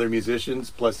paying the other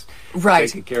musicians plus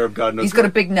taking care of God knows. He's got a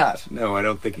big nut. No, I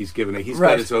don't think he's giving it. He's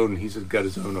got his own. He's got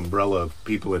his own umbrella of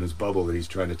people in his bubble that he's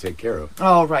trying to take care of.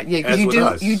 Oh right, yeah.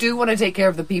 Because you do want to take care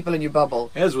of the people in your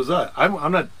bubble. As was I.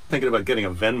 I'm not thinking about getting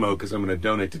a Venmo because I'm going to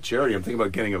donate to charity. I'm thinking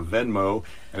about getting a Venmo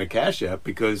and a Cash App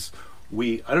because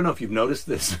I don't know if you've noticed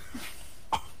this.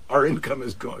 Our income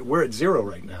is going. We're at 0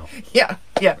 right now. Yeah.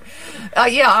 Yeah,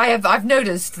 I've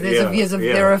noticed.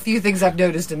 There are a few things I've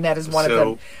noticed, and that is one of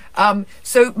them.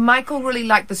 So Michael really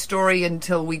liked the story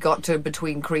until we got to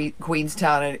between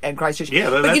Queenstown and Christchurch. Yeah,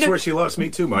 that's where she lost me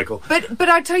too, Michael. But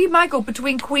I tell you, Michael,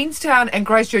 between Queenstown and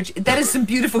Christchurch, that is some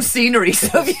beautiful scenery.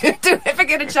 So if you do ever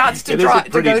get a chance to go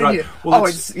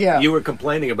to you were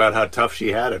complaining about how tough she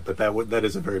had it, but that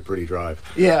is a very pretty drive.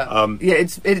 Yeah,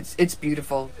 it's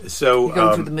beautiful. So you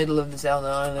go through the middle of the South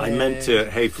Island. I meant to.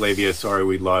 Hey, Flavia, sorry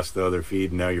we lost the other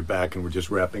feed, and now you're back, and we're just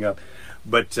wrapping up.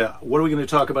 But what are we going to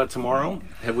talk about tomorrow?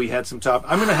 Have we had some top?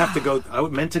 I'm going to have to go. I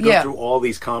meant to go through all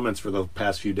these comments for the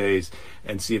past few days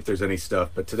and see if there's any stuff.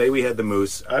 But today we had the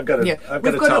moose. I've got a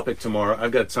topic tomorrow.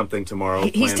 I've got something tomorrow.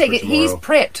 He's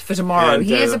prepped for tomorrow. And,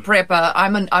 he is a prepper.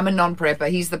 I'm a non-prepper.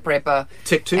 He's the prepper.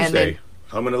 Tick Tuesday.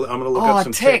 I'm gonna look up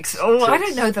some ticks. Ticks. I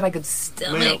don't know that I could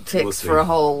stomach ticks for a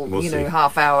whole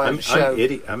half-hour show.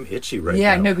 I'm itchy right now.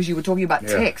 Yeah, no, because you were talking about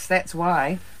ticks. That's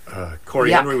why.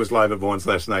 Corey Henry was live at Vaughan's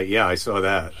last night. Yeah, I saw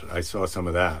that. I saw some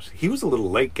of that. He was a little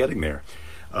late getting there.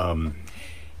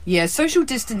 Social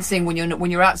distancing when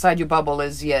you're outside your bubble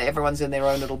is everyone's in their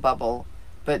own little bubble.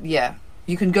 But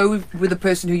you can go with the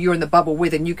person who you're in the bubble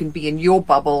with, and you can be in your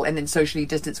bubble and then socially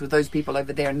distance with those people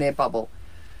over there in their bubble.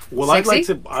 Well,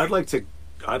 Sexy? I'd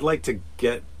like to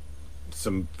get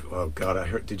some. Oh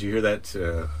God, did you hear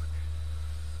that?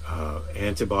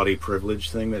 Antibody privilege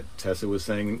thing that Tessa was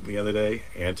saying the other day.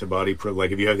 Antibody privilege.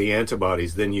 Like if you have the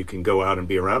antibodies, then you can go out and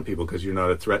be around people because you're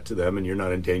not a threat to them and you're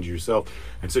not in danger yourself.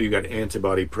 And so you got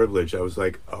antibody privilege. I was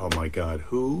like, oh my God,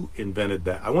 who invented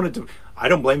that? I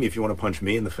don't blame you if you want to punch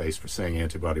me in the face for saying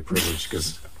antibody privilege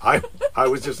because I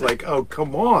was just like, oh,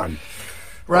 come on.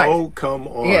 Right. Oh, come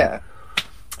on. Yeah.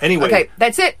 Anyway. Okay,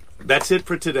 that's it. That's it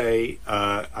for today.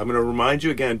 I'm going to remind you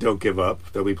again, don't give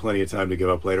up. There'll be plenty of time to give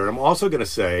up later. I'm also going to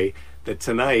say that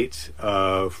tonight,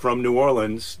 from New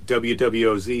Orleans,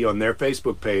 WWOZ on their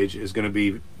Facebook page is going to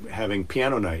be having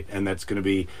piano night, and that's going to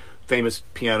be famous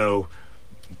piano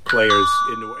players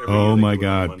in New Orleans. Oh my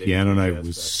God, piano night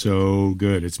was so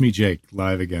good. It's me, Jake,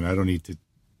 live again. I don't need to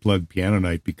plug piano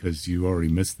night because you already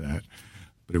missed that,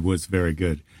 but it was very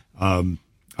good.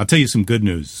 I'll tell you some good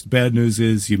news. The bad news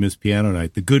is you missed piano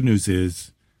night. The good news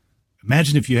is,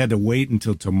 imagine if you had to wait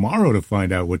until tomorrow to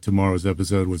find out what tomorrow's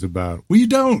episode was about. Well, you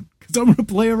don't, because I'm going to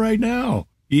play it right now.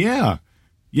 Yeah.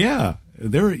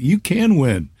 You can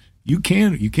win. You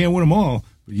can't win them all,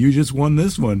 but you just won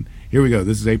this one. Here we go.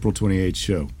 This is April 28th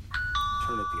show. Turn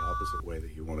it the opposite way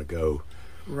that you want to go.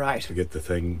 Right. To get the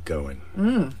thing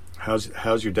going.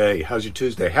 How's your day? How's your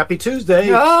Tuesday? Happy Tuesday!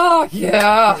 Oh,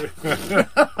 yeah.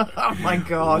 Oh, my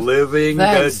God. Living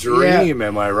the dream,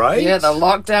 am I right? Yeah, the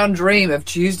lockdown dream of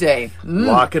Tuesday.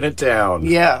 Locking it down.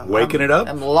 Yeah. Waking it up.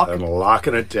 I'm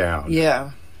locking it down.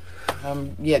 Yeah.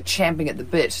 Champing at the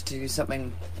bit to do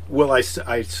something. Well, I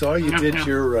saw you did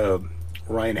your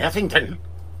Ryan Heffington.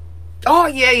 Oh,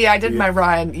 yeah, I did my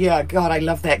Ryan. Yeah, God, I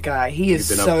love that guy. He is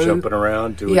You've been up jumping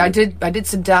around doing I did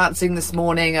some dancing this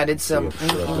morning. I did some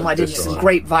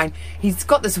grapevine. He's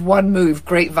got this one move,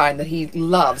 grapevine, that he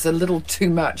loves a little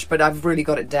too much, but I've really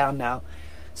got it down now.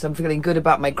 So I'm feeling good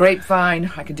about my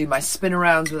grapevine. I can do my spin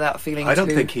arounds without feeling I don't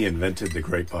think he invented the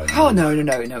grapevine. Oh, no.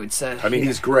 It's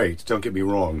he's great. Don't get me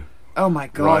wrong. Oh, my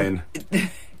God. Ryan.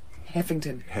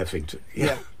 Heffington.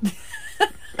 Yeah.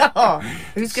 Oh,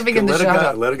 who's giving him the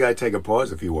shout-out? Let a guy take a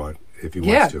pause if he wants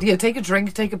to. Yeah, take a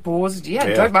drink, take a pause. Yeah,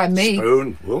 don't mind me.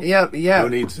 Spoon. Well, yeah. Who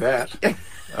needs that?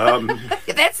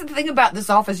 That's the thing about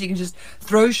this office. You can just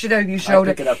throw shit over your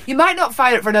shoulder. Pick it up. You might not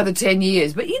find it for another 10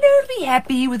 years, but be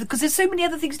happy with it because there's so many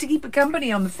other things to keep it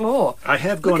company on the floor. I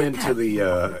have gone into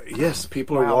the... yes,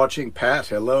 people are watching. Pat,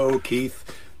 hello. Keith,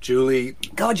 Julie.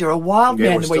 God, you're a wild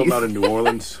man. We're still not in New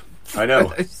Orleans. I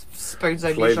know. Spoons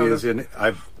over your shoulder. Flavia's in...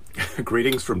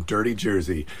 Greetings from Dirty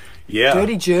Jersey. Yeah.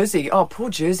 Dirty Jersey. Oh, poor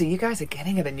Jersey. You guys are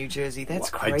getting it in New Jersey. That's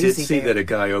crazy. I did see that a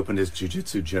guy opened his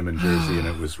jiu-jitsu gym in Jersey, and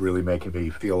it was really making me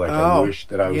feel like I wish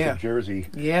that I was in Jersey.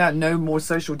 Yeah, no more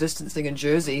social distancing in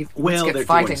Jersey. Well, they're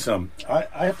doing some.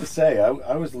 I have to say, I'm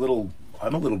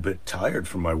a little bit tired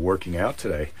from my working out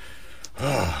today.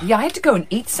 Yeah, I had to go and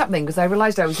eat something because I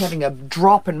realized I was having a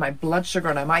drop in my blood sugar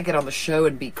and I might get on the show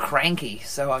and be cranky.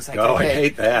 So I was like, I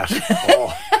hate that.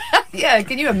 Oh. Yeah,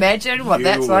 can you imagine what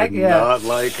that's like? You would not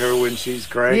like her when she's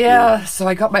cranky. Yeah, so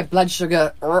I got my blood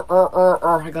sugar.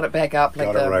 I got it back up.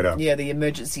 Got it right up. Yeah, the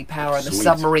emergency power and the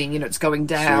submarine. It's going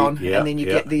down, and then you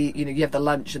get the, you have the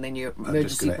lunch and then your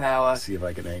emergency power. See if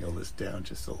I can angle this down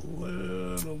just a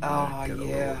little bit. Oh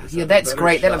yeah, that's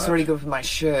great. Shot. That looks really good with my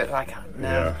shirt. I can't.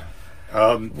 No.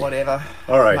 Yeah. Whatever.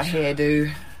 All right. My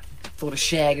hairdo. Thought a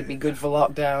shag would be good for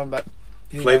lockdown, but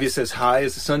Flavia says, hi,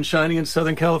 is the sun shining in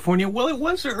Southern California? Well, it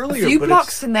was earlier. A few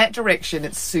blocks in that direction,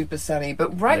 it's super sunny.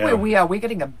 But where we are, we're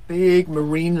getting a big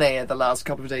marine layer the last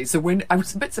couple of days. So I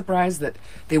was a bit surprised that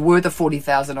there were the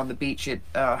 40,000 on the beach at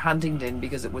Huntington,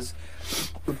 because it was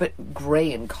a bit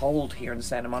grey and cold here in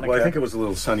Santa Monica. Well, I think it was a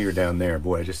little sunnier down there.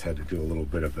 Boy, I just had to do a little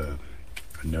bit of a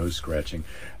nose scratching.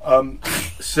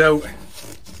 So...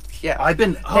 Yeah, I've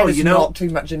been. Not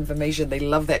too much information. They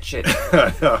love that shit.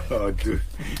 Oh,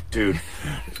 dude,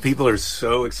 people are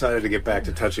so excited to get back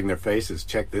to touching their faces.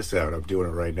 Check this out. I'm doing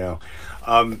it right now.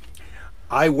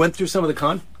 I went through some of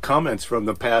the comments from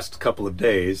the past couple of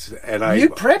days, and you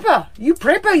prepper.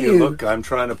 Look, I'm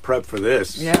trying to prep for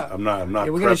this. Yeah, I'm not.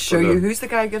 We're going to show you who's the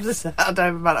guy who gives us a hard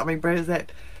time about it. I mean, Brett, is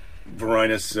that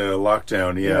Varinus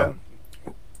lockdown? Yeah.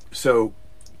 So.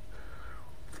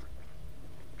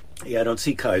 Yeah, I don't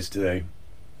see Kai's today.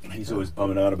 He's always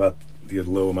bumming out about the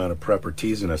low amount of prep, or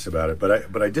teasing us about it.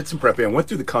 But I did some prepping. I went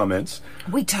through the comments.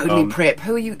 We totally prep.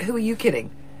 Who are you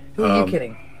kidding? Who are you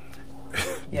kidding?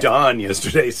 Yeah. Don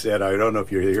yesterday said, I don't know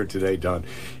if you're here today, Don,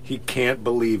 he can't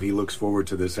believe he looks forward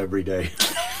to this every day.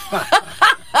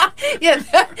 Yeah,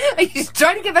 he's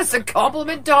trying to give us a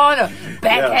compliment, Don, a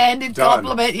backhanded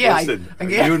compliment. Yeah, listen,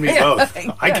 you and me both.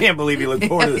 I can't believe you look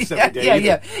forward to this every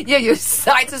day. Yeah. Your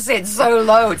sights are set so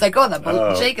low. It's like,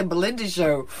 the Jake and Belinda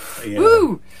show. Yeah.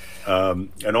 Woo!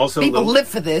 And also, people live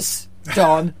for this,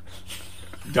 Don.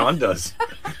 Don does.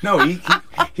 No,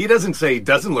 he doesn't say he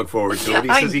doesn't look forward to it. He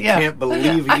says he can't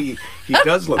believe he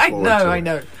does look forward to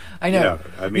it. I know. Yeah,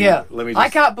 I mean, let me just... I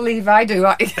can't believe I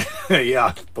do.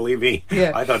 Yeah, believe me.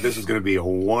 Yeah. I thought this was going to be a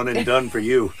one and done for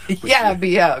you. I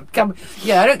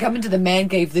don't come into the man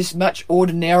cave this much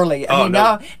ordinarily.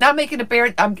 Now I'm making a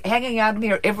parent. I'm hanging out in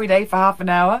here every day for half an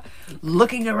hour,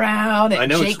 looking around at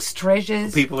Jake's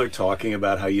treasures. People are talking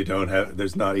about how you don't have.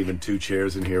 There's not even 2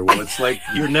 chairs in here. Well, it's like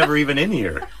you're never even in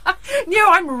here.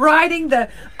 I'm riding the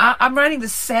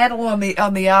saddle on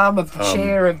the arm of the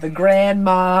chair of the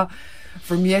grandma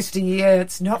from yesteryear.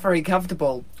 It's not very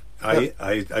comfortable. I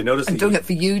noticed. I'm doing it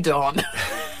for you, Don.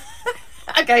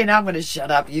 Okay, now I'm going to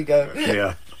shut up. You go.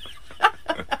 Yeah.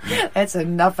 That's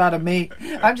enough out of me.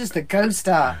 I'm just a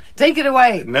co-star. Take it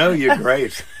away. No, you're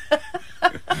great.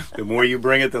 The more you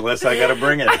bring it, the less I got to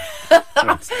bring it.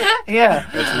 Yeah.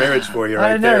 That's marriage for you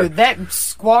right there. I know. There. That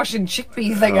squash and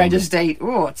chickpea thing I just ate.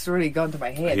 Oh, it's really gone to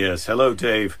my head. Yes. Hello,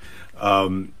 Dave.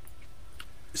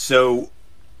 So...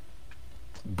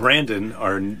 Brandon,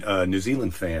 our New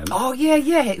Zealand fan. Oh,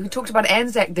 yeah. We talked about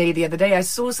Anzac Day the other day. I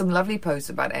saw some lovely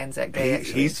posts about Anzac Day,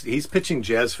 actually. He's pitching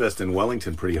Jazz Fest in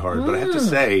Wellington pretty hard, but I have to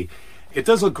say, it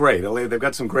does look great. They've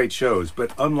got some great shows,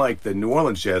 but unlike the New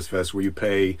Orleans Jazz Fest, where you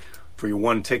pay for your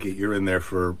one ticket, you're in there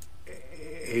for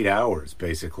 8 hours,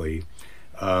 basically.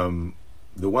 The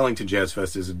Wellington Jazz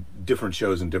Fest is different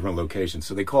shows in different locations.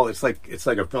 So they call it, it's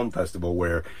like a film festival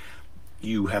where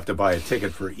you have to buy a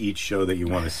ticket for each show that you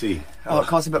want to see. Oh, it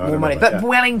costs a bit more money. But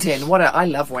Wellington, I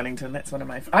love Wellington. That's one of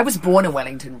my... I was born in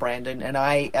Wellington, Brandon, and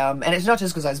and it's not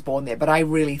just because I was born there, but I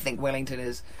really think Wellington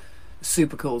is a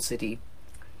super cool city.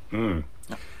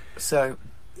 So,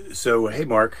 hey,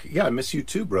 Mark. Yeah, I miss you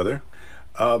too, brother.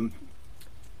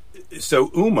 So,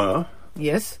 Uma...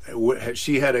 Yes.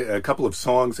 She had a couple of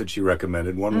songs that she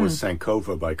recommended. One was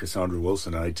Sankofa by Cassandra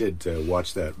Wilson. I did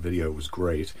watch that video. It was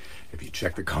great. If you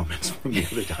check the comments from the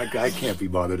other day, I can't be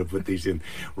bothered to put these in,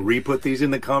 re-put these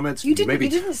in the comments. You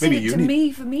didn't send it to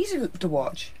me for me to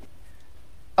watch.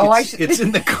 Oh, it's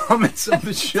in the comments of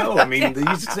the show. I mean,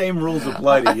 these same rules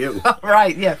apply to you.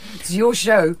 Right, yeah. It's your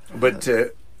show. But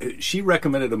she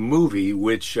recommended a movie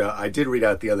which I did read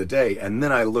out the other day, and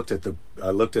then I looked at the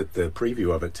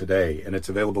preview of it today, and it's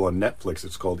available on Netflix.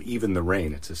 It's called Even the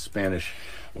Rain. It's a Spanish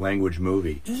language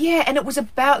movie. Yeah, and it was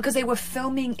about, because they were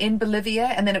filming in Bolivia,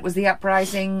 and then it was the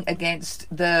uprising against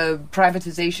the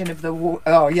privatization of the war.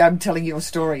 Oh, yeah, I'm telling you a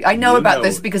story. I know about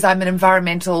this because I'm an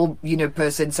environmental,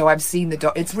 person, so I've seen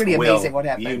the it's really amazing what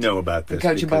happened. You know about this.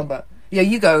 Cochabamba. Yeah,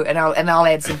 you go, and I'll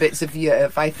add some bits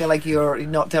if I feel like you're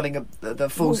not telling the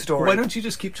full story. Why don't you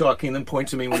just keep talking and then point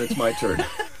to me when it's my turn?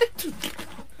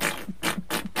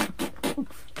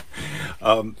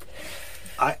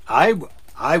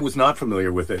 I was not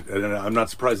familiar with it, and I'm not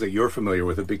surprised that you're familiar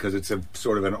with it because it's a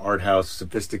sort of an art house,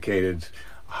 sophisticated,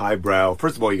 highbrow.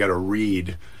 First of all, you got to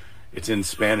read. It's in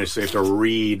Spanish, so you have to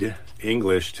read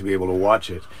English to be able to watch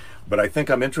it. But I think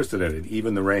I'm interested in it.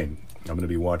 Even the Rain. I'm going to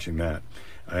be watching that.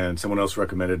 And someone else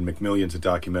recommended McMillions, a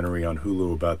documentary on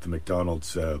Hulu about the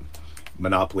McDonald's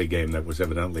Monopoly game that was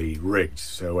evidently rigged.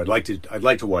 So I'd like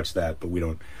to watch that, but we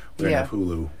don't have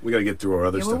Hulu. We got to get through our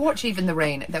other stuff. We'll watch Even the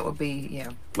Rain. That would be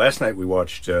Last night we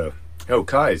watched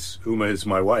Kai's Uma Is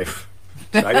My Wife.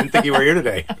 I didn't think you were here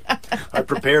today. I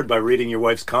prepared by reading your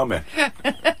wife's comment.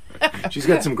 She's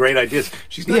got some great ideas.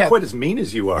 She's not quite as mean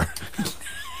as you are.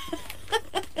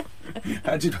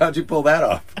 How'd you pull that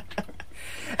off?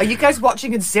 Are you guys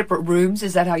watching in separate rooms?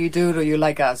 Is that how you do it, or you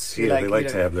like us? Yeah, they like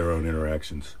to have their own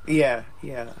interactions. Yeah.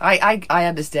 I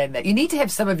understand that. You need to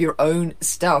have some of your own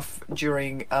stuff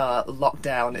during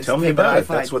lockdown. Tell me about it.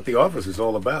 That's what the office is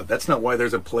all about. That's not why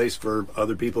there's a place for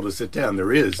other people to sit down.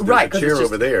 There's a chair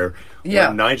over there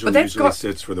where Nigel usually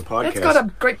sits for the podcast. It's got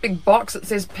a great big box that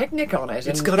says picnic on it.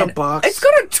 It's got a box. It's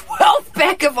got a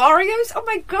 12-pack of Oreos. Oh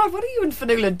my God, what are you and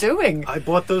Fanula doing? I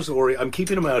bought those Oreos. I'm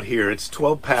keeping them out here. It's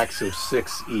 12 packs of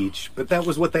 6 each, but that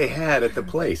was what they had at the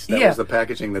place. That was the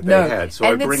packaging that they had. So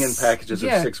I bring in packages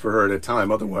of 6 for her at a time.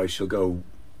 Otherwise, she'll go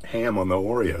ham on the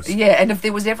Oreos. Yeah, and if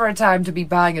there was ever a time to be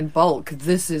buying in bulk,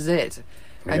 this is it.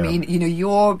 I mean,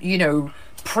 your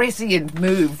prescient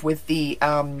move with the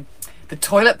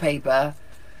toilet paper.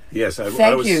 Yes,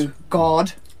 Thank you,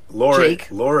 God. Jake.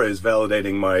 Laura is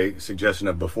validating my suggestion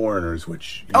of Beforeigners,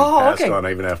 which you passed on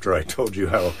even after I told you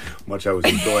how much I was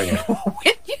enjoying it.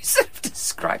 When you sort of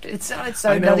described it, it sounded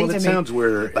so nutty to me. It sounds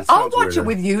weird. But I'll watch it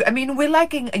with you. I mean, you're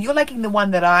liking the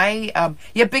one that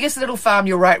Biggest Little Farm.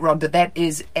 You're right, Rhonda. That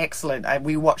is excellent.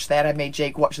 We watched that. I made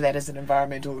Jake watch that as an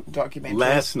environmental documentary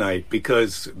last night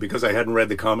because I hadn't read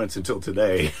the comments until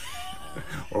today.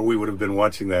 Or we would have been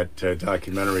watching that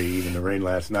documentary, Even in the Rain,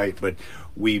 last night. But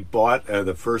we bought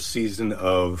the first season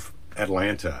of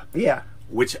Atlanta. Yeah.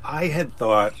 Which I had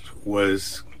thought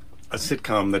was a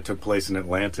sitcom that took place in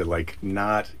Atlanta,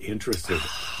 not interested.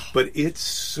 But it's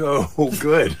so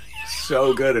good.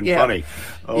 So good and funny.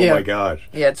 Oh my God.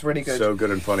 Yeah, it's really good. So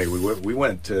good and funny. We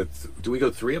went to, do we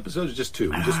go 3 episodes or just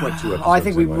 2? We just went 2 episodes. I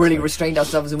think we really restrained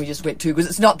ourselves and we just went 2 because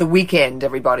it's not the weekend,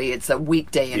 everybody. It's a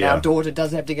weekday and our daughter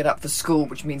does have to get up for school,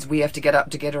 which means we have to get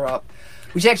up to get her up.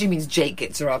 Which actually means Jake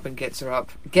gets her up and gets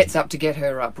up to get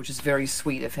her up, which is very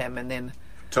sweet of him. And then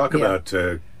talk about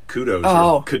kudos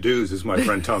or kudos, as my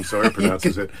friend Tom Sawyer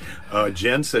pronounces it.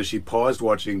 Jen says she paused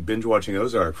binge watching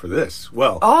Ozark for this.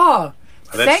 Well,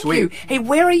 thank sweet. you. Hey,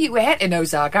 where are you at in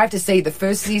Ozark? I have to say, the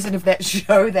first season of that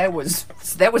show, that was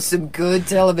some good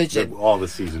television. All the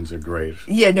seasons are great.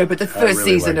 Yeah, no, but the first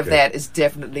season of that is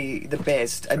definitely the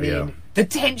best. I mean, the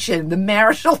tension, the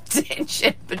marital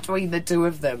tension between the two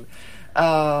of them.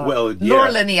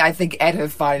 Laura Linney, I think, at her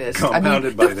finest.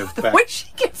 Compounded by the fact when she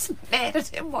gets mad at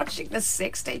him watching the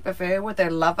sex tape of her with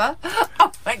her lover.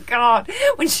 Oh my God!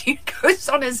 When she goes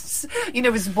on his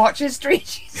watch history,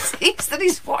 she sees that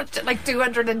he's watched it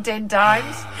 210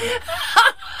 times.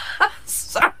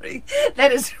 Sorry,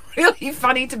 that is really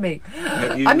funny to me.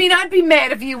 I mean, I'd be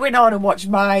mad if you went on and watched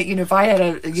my, if I had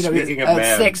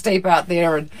a sex tape out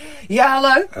there and,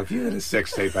 hello? If you had a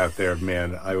sex tape out there,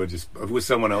 man, I would just, with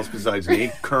someone else besides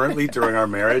me, currently during our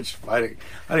marriage, I didn't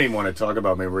even want to talk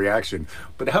about my reaction.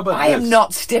 But how about I am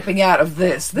not stepping out of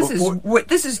this. This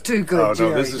is too good,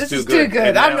 Jerry. This is too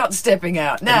good. I'm not stepping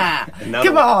out. Nah,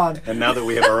 come on. And now that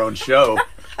we have our own show...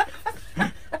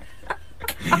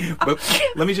 But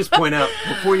let me just point out,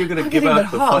 before you're going to give out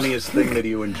the funniest thing that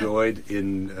you enjoyed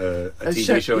in a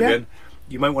TV show again,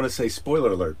 you might want to say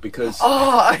spoiler alert, because...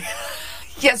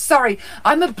 sorry.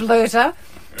 I'm a blurter.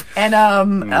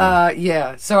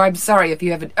 And, so I'm sorry if you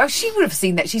haven't... Oh, she would have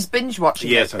seen that. She's binge-watching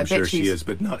it. Yes, I'm sure she is,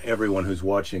 but not everyone who's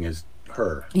watching is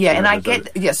her. Yeah, and I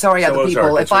get... sorry, other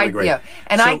people.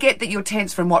 I get that you're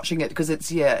tense from watching it, because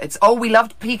it's... we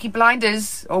loved Peaky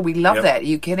Blinders. Oh, we love that. Are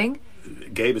you kidding?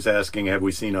 Gabe is asking, have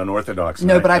we seen Unorthodox?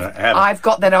 No, but I've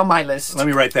got that on my list. Let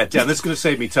me write that down. This is going to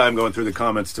save me time going through the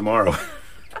comments tomorrow.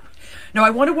 No, I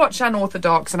want to watch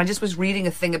Unorthodox, and I just was reading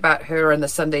a thing about her in the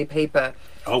Sunday paper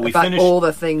about all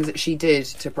the things that she did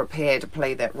to prepare to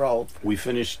play that role. We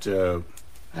finished... I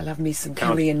love me some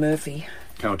Cillian Murphy.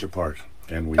 Counterpart.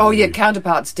 And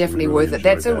Counterpart's definitely worth it.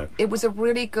 It was a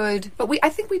really good... But I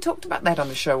think we talked about that on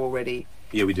the show already.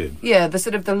 Yeah, we did. Yeah,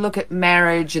 the look at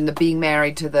marriage and the being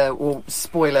married to the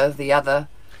other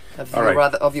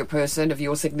of your person, of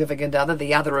your significant other,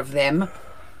 the other of them,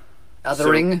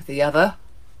 othering the other.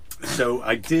 So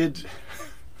I did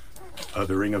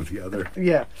othering of the other.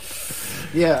 Yeah.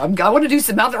 I want to do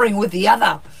some othering with the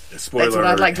other. Spoiler: that's what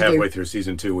I'd like to halfway do. Through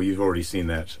season 2. Well, you've already seen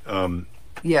that.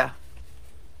 Yeah.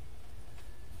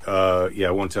 I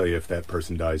won't tell you if that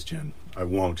person dies, Jen. I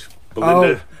won't.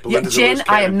 Belinda, Jen,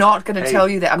 I am not going to tell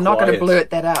you that. I'm not going to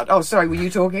blurt that out. Oh, sorry, were you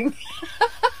talking?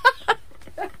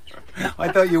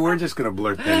 I thought you were just going to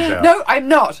blurt things out. No, I'm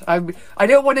not. I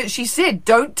don't want it. She said,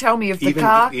 "Don't tell me if the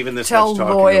car even this tell much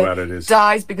talking lawyer about it is,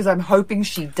 dies," because I'm hoping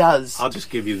she does. I'll just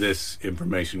give you this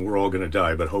information. We're all going to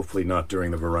die, but hopefully not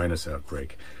during the Varinus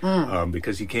outbreak,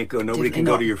 because you can't go. Nobody can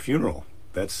go to your funeral.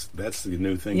 That's the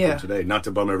new thing for today. Not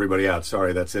to bum everybody out.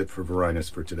 Sorry, that's it for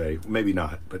Varinus for today. Maybe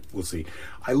not, but we'll see.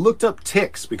 I looked up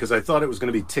ticks because I thought it was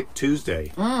going to be Tick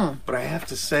Tuesday. But I have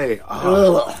to say,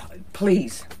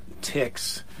 please,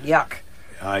 ticks. Yuck.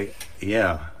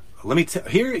 Let me tell.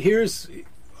 Here's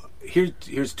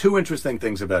two interesting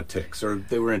things about ticks, or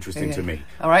they were interesting to me.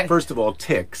 All right. First of all,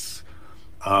 ticks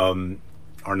are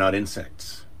not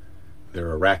insects.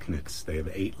 They're arachnids. They have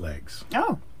 8 legs.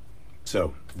 Oh.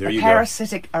 So there you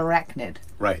parasitic arachnid.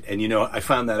 Right, and I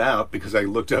found that out because I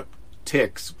looked up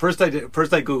ticks. First I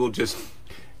googled just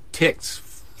ticks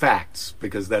facts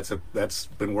because that's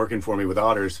been working for me with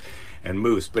otters and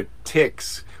moose. But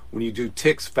ticks, when you do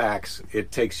ticks facts,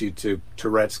 it takes you to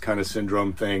Tourette's kind of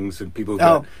syndrome things, and people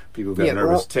got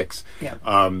nervous ticks. Yeah.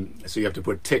 So you have to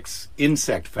put ticks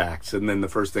insect facts, and then the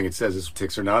first thing it says is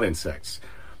ticks are not insects.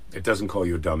 It doesn't call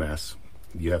you a dumbass.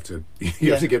 You have to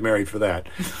get married for that.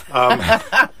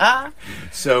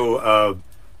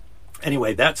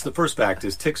 Anyway, that's the first fact: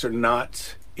 is ticks are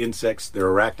not insects; they're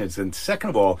arachnids. And second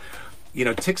of all,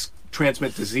 ticks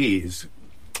transmit disease,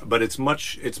 but it's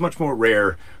much more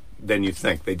rare than you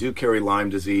think. They do carry Lyme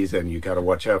disease, and you got to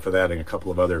watch out for that, and a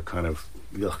couple of other kind of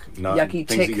yucky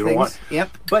things that you don't want.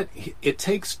 Yep. But it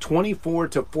takes 24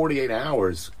 to 48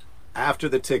 hours after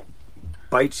the tick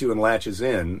bites you and latches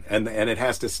in, and it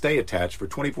has to stay attached for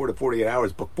 24 to 48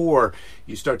 hours before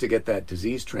you start to get that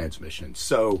disease transmission.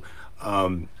 So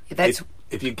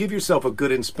if you give yourself a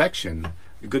good inspection,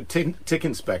 a good tick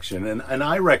inspection, and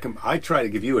I try to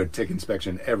give you a tick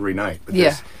inspection every night, but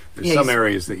there's some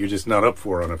areas that you're just not up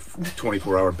for on a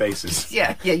 24-hour basis.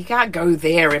 Yeah, you can't go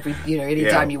there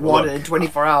anytime you want in a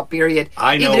 24-hour period.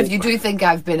 I know. Even if you do think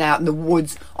I've been out in the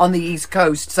woods on the East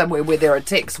Coast somewhere where there are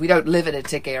ticks, we don't live in a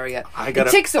tick area. The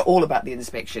ticks are all about the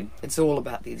inspection. It's all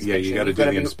about the inspection. Yeah, you got to do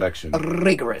the inspection.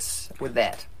 Rigorous with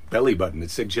that. Belly button.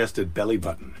 It suggested belly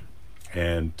button,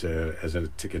 and as a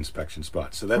tick inspection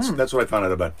spot. So that's what I found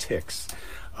out about ticks.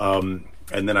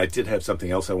 And then I did have something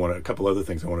else a couple other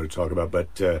things I wanted to talk about.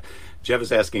 But Jeff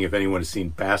is asking if anyone has seen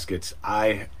Baskets.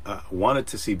 I wanted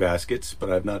to see Baskets,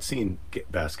 but I've not seen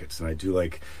Baskets. And I do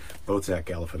like both Zach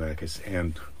Galifianakis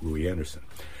and Louis Anderson.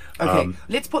 Okay,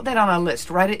 let's put that on our list.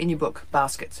 Write it in your book,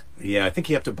 Baskets. Yeah, I think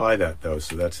you have to buy that, though.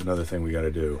 So that's another thing we got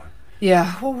to do.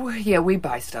 Yeah, we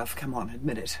buy stuff. Come on,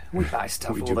 admit it. We buy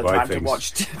stuff all the time to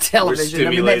watch television. We're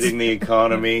stimulating the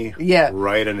economy.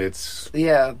 Right, and it's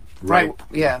right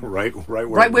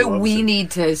where we need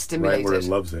to stimulate right where it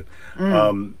loves it.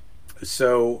 What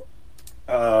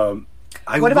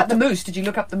about the moose? Did you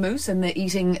look up the moose and the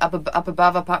eating up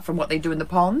above, apart from what they do in the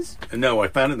ponds? No, I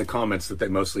found in the comments that they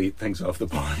mostly eat things off the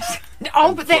ponds.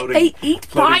 But they eat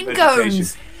pine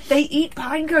cones. They eat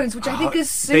pine cones, which I think is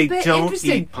super interesting. They don't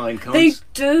eat pine cones. They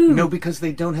do. No, because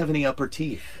they don't have any upper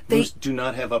teeth. Moose do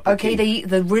not have upper teeth. Okay, they eat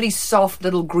the really soft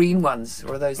little green ones,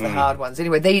 or are those the hard ones?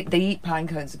 Anyway, they eat pine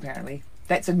cones, apparently.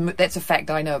 That's a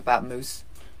fact I know about moose.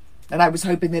 And I was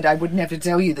hoping that I wouldn't have to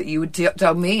tell you that you would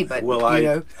tell me, but,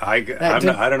 I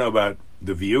don't know about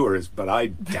the viewers, but I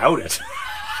doubt it.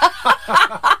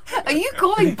 Are you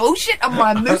calling bullshit on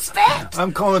my moose fact?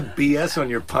 I'm calling BS on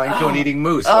your pine cone eating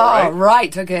moose.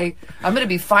 Right. Okay. I'm going to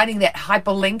be finding that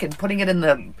hyperlink and putting it in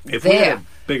If we had a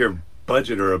bigger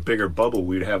budget or a bigger bubble,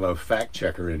 we'd have a fact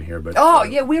checker in here. But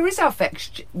where is our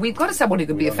fact? We've got someone who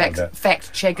could be a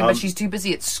fact checker, but she's too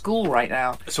busy at school right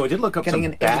now. So I did look up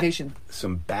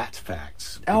some bat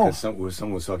facts because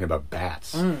someone was talking about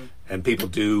bats, and people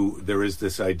there is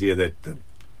this idea that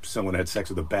someone had sex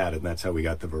with a bat, and that's how we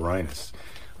got the Varinus.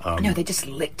 No, they just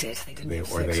licked it. They didn't have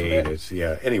sex with ate it.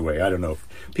 Yeah. Anyway, I don't know.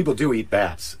 People do eat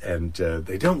bats, and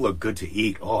they don't look good to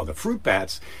eat. Oh, the fruit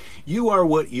bats. You are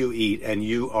what you eat, and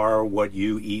you are what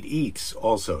you eats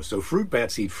also. So fruit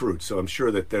bats eat fruit. So I'm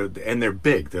sure that they're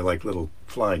big. They're like little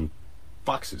flying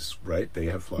foxes, right? They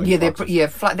have flying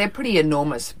foxes. They're pretty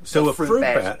enormous. So a fruit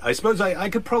bat. I suppose I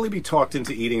could probably be talked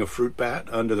into eating a fruit bat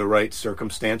under the right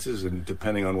circumstances, and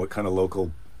depending on what kind of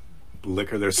local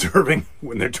liquor they're serving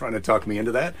when they're trying to talk me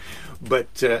into that.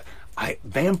 But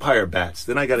vampire bats.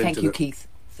 Then I got Thank you, Keith.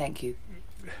 Thank you.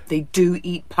 They do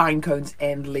eat pine cones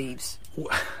and leaves.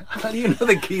 How do you know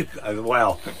that, Keith?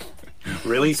 Wow.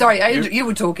 Really? Sorry, you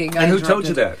were talking. And who told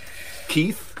you that?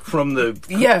 Keith from the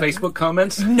Facebook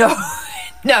comments? No,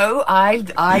 I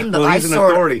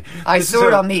saw it. I saw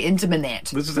it on the internet.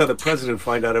 This is how the president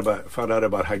found out about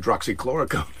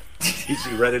hydroxychloroquine.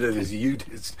 She read it in his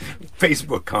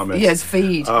Facebook comments. Yes,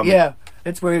 feed.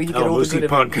 That's where you get all Lucy the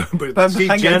good But see,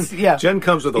 Jen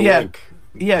comes with a link.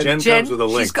 Yeah, Jen comes with a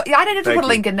link. I don't have to put a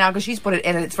link in now because she's put it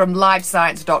in. It's from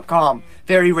livescience.com.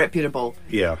 Very reputable.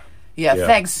 Yeah.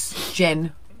 Thanks,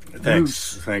 Jen. Thanks.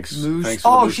 Moose. Thanks. Moose. Thanks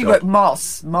for the she moose wrote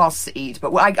moss. Moss eat.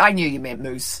 But I knew you meant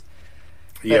moose.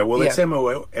 Yeah, well, it's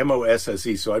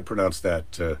M-O-S-S-E, so I pronounce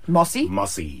that... Mossy?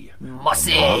 Mossy.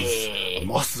 Mossy.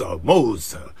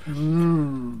 Mose.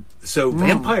 So,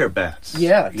 vampire bats.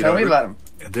 Yeah, tell me about them.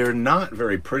 They're not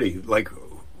very pretty. Like,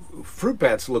 fruit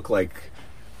bats look like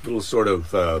little sort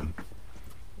of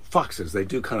foxes. They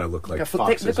do kind of look like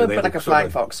foxes. They look like a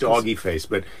flying fox. Doggy face.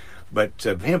 But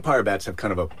vampire bats have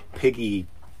kind of a piggy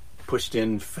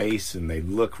pushed-in face, and they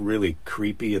look really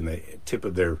creepy, and the tip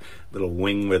of their little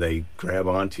wing where they grab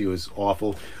onto you is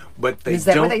awful. But they is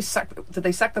that where they suck? Do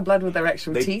they suck the blood with their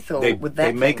actual teeth, or with that?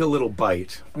 They make a little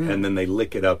bite, and then they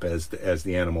lick it up as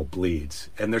the animal bleeds.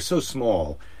 And they're so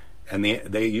small, and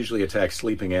they usually attack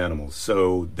sleeping animals.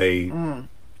 So they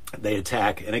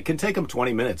attack, and it can take them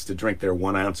 20 minutes to drink their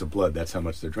 1 ounce of blood. That's how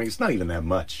much they're drinking. It's not even that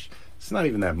much.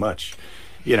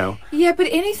 Yeah, but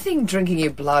anything drinking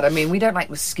your blood. I mean, we don't like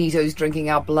mosquitoes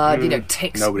drinking our blood.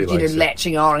 Ticks. Nobody likes it.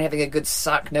 Latching on and having a good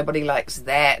suck. Nobody likes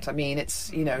that. I mean, it's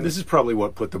This is probably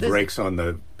what put the brakes on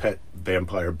the pet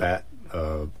vampire bat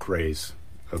craze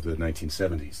of the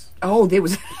 1970s. Oh, there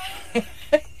was.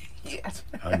 Yes.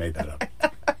 I made that up.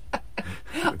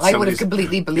 I would have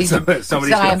completely believed him.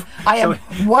 I am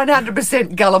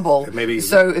 100% gullible. Maybe,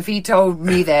 so if he told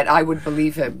me that, I would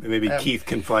believe him. Maybe Keith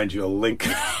can find you a link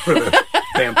for the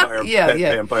vampire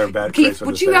bat. Keith,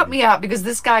 would you help me out? Because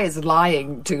this guy is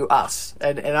lying to us,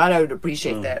 and I don't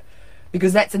appreciate that.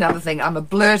 Because that's another thing. I'm a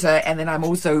blurter, and then I'm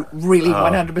also really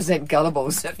 100% gullible.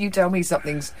 So if you tell me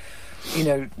something's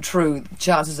true,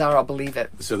 chances are I'll believe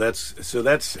it. So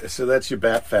that's your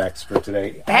bat facts for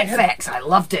today. Facts, I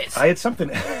loved it. I had something.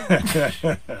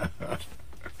 I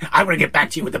want to get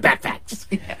back to you with the bat facts.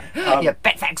 Yeah,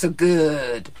 bat facts are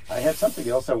good. I had something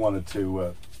else I wanted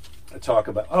to talk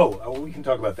about. We can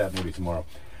talk about that maybe tomorrow.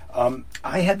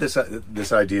 I had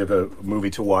this idea of a movie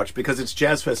to watch because it's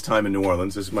Jazz Fest time in New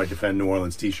Orleans. This is my Defend New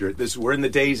Orleans T-shirt. We're in the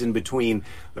days in between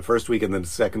the first weekend and the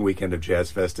second weekend of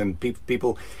Jazz Fest, and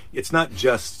people, it's not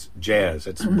just jazz.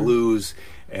 It's blues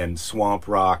and swamp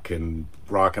rock and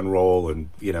rock and roll, and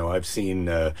I've seen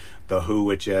the Who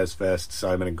at Jazz Fest,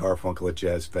 Simon and Garfunkel at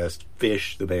Jazz Fest,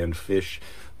 Fish, the band Fish,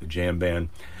 the jam band.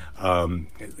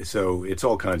 So it's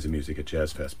all kinds of music at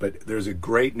Jazz Fest. But there's a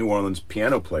great New Orleans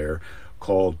piano player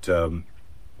called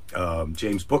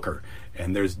James Booker,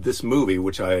 and there's this movie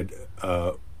which I had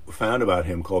found about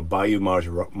him called Bayou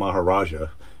Maharaja.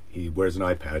 He wears an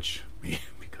eye patch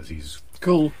because he's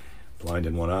cool, blind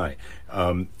in one eye,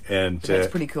 and that's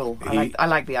pretty cool. I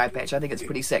like the eye patch. I think it's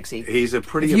pretty sexy. He's a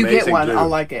pretty amazing dude. If you get one, I'll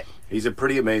like it. He's a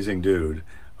pretty amazing dude.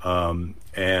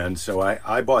 And so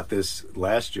I bought this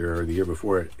last year or the year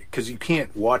before because you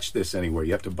can't watch this anywhere.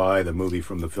 You have to buy the movie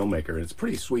from the filmmaker, and it's a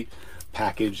pretty sweet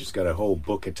package. It's got a whole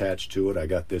book attached to it. I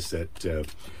got this at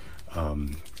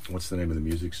what's the name of the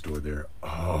music store there?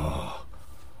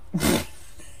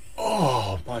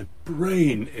 Oh, my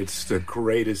brain! It's the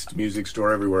greatest music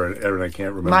store everywhere, and I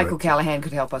can't remember. Michael Callahan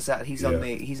could help us out. He's on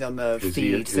the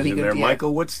feed. Is he there?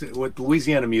 Michael, what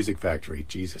Louisiana Music Factory?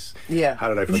 Jesus. Yeah. How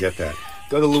did I forget that?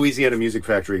 Go to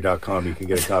LouisianaMusicFactory.com. You can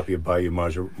get a copy of Bayou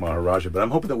Maharaja. But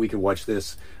I'm hoping that we can watch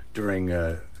this during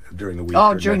the week.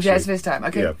 Oh, during Jazz Fest time.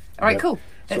 Okay. Yeah. All right. Cool.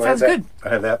 That so sounds good. I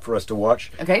have that for us to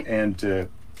watch. Okay. And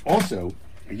also,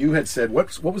 you had said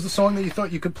what was the song that you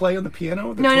thought you could play on the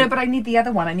piano? No, but I need the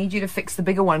other one. I need you to fix the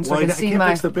bigger one so I can see can't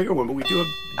fix the bigger one, but we do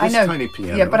have this tiny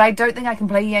piano. Yeah, but I don't think I can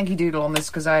play Yankee Doodle on this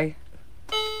because I.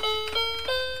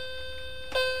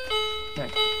 No.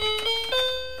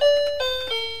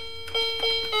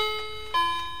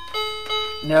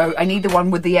 No, I need the one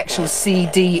with the actual C,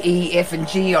 D, E, F, and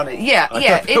G on it. Yeah,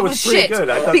 it was shit. Good.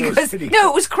 I thought because it was pretty good.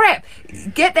 No, it was crap.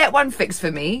 Get that one fixed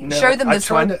for me. No, Show them this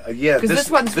one. Because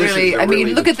this one's really. I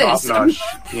mean, look at this. Top-notch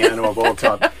piano of all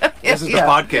time. This is the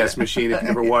podcast machine. If you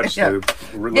ever watched the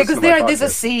because there's a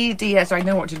C, D, S. So I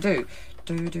know what to do.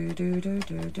 The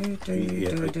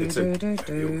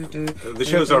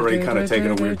show's already kind of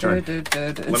taken a weird turn.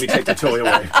 Let me take the toy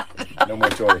away. No more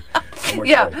toy.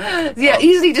 Yeah,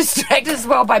 easily distracted as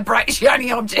well by bright,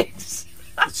 shiny objects.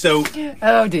 So,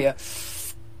 oh dear.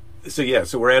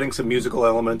 So we're adding some musical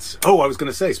elements. Oh, I was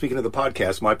going to say, speaking of the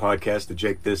podcast, my podcast, the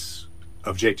Jake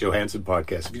Johansson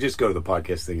podcast. If you just go to the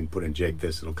podcast thing and put in Jake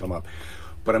This, it'll come up.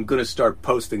 but I'm going to start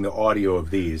posting the audio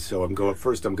of these. So I'm going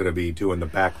to be doing the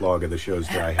backlog of the shows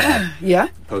that I have. Yeah.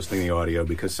 Posting the audio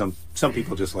because some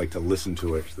people just like to listen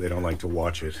to it. They don't like to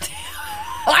watch it.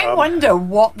 I wonder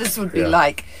what this would be yeah.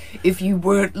 like if you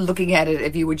weren't looking at it,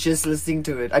 if you were just listening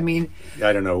to it. I mean,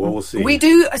 I don't know. Well, we'll see. We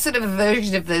do a sort of a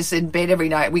version of this in bed every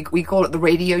night. We call it the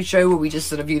radio show, where we just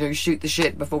sort of shoot the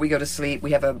shit before we go to sleep.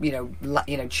 We have a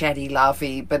chatty,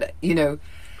 laughy, but yeah,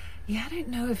 I don't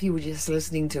know if you were just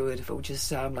listening to it, if it would just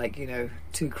sound like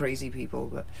two crazy people.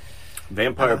 But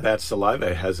vampire bat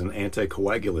saliva has an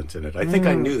anticoagulant in it. I think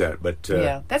I knew that, but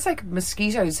yeah, that's like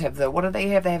mosquitoes have what do they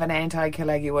have? They have an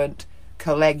anticoagulant.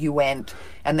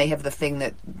 And they have the thing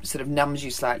that sort of numbs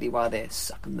you slightly while they're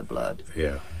sucking the blood.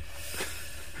 Yeah.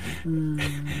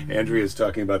 Andrea's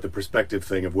talking about the perspective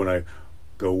thing of when I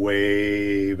go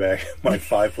way back my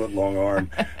 5-foot long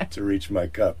arm to reach my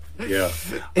cup. Yeah.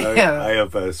 I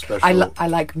have a special... I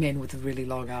like men with really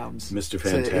long arms. Mr.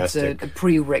 Fantastic. It's a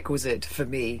prerequisite for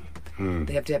me.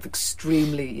 They have to have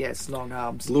extremely, long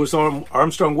arms. Louis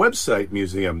Armstrong Website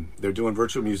Museum. They're doing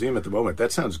virtual museum at the moment.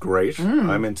 That sounds great.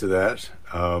 I'm into that.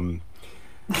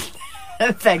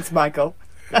 Thanks, Michael.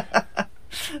 The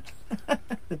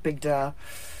big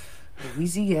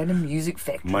Louisiana Music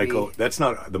Factory. Michael, that's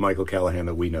not the Michael Callahan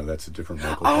that we know. That's a different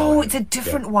Michael Callahan. Oh, it's a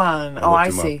different one. I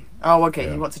see. Oh, okay.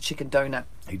 Yeah. He wants a chicken donut.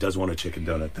 He does want a chicken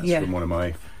donut. That's from one of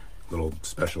my little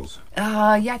specials.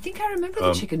 Yeah, I think I remember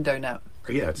the chicken donut.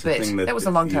 Yeah, it's a thing that was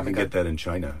a long time you ago. can get that in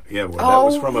China. Yeah, well, that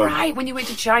was from right. When you went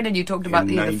to China and you talked about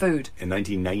the food. In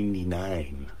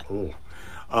 1999.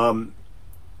 Oh.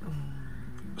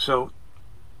 So...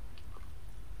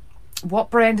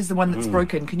 What brand is the one that's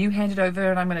broken? Can you hand it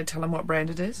over and I'm going to tell him what brand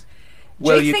it is?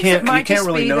 Well, Jake you can't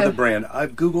really know the brand.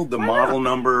 I've Googled the model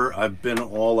number. I've been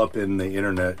all up in the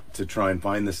internet to try and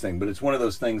find this thing. But it's one of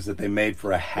those things that they made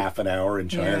for a half an hour in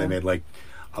China. Yeah. They made like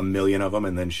 1 million of them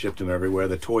and then shipped them everywhere.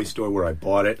 The toy store where I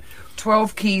bought it.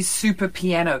 12 keys super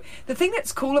piano. The thing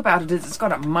that's cool about it is it's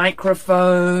got a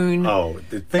microphone. Oh,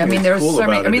 the thing that's cool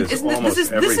about it is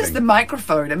almost everything. This is the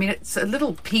microphone. I mean, it's a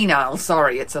little penile.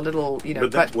 Sorry, it's a little,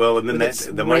 But and then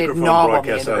the microphone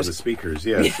broadcasts out of the speakers.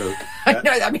 Yeah. So I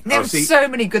know. I mean, there's so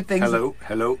many good things.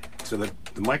 Hello. So the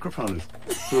microphone is.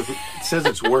 It says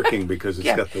it's working because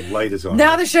it's got the light is on.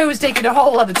 Now the show is taking a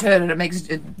whole other turn, and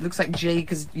it looks like Jay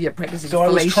because practicing. So I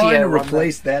was trying to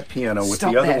replace that piano with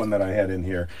the other one that I had in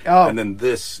here. Oh. And then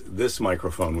this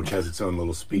microphone, which has its own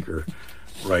little speaker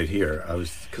right here.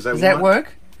 Does that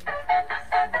work?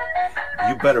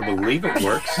 You better believe it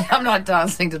works. I'm not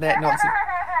dancing to that nonsense.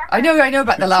 I know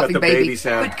about the laughing baby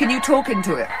sound. But can you talk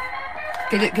into it?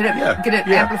 Can it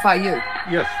amplify you?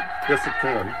 Yes, it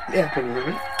can. Yeah. Can you hear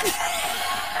me?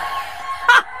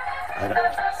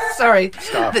 Sorry.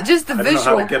 Stop. Just the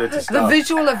visual. The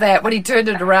visual of that when he turned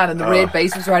it around and the red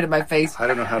bass was right in my face. I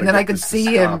don't know how to. And then I could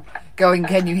see him going,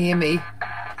 "Can you hear me?"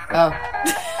 Oh.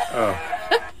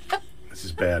 This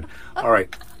is bad. All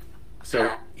right.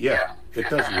 So yeah, it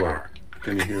does work.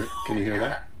 Can you hear? Can you hear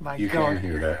that? My you God. can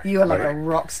hear that. You are like a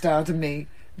rock star to me.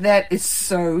 That is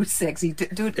so sexy.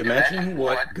 Do it. Imagine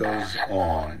what goes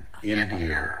on in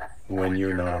here when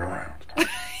you're not around.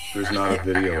 There's not a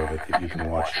video of it that you can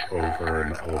watch over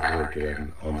and over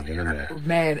again on the internet.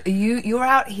 Man, you're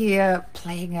out here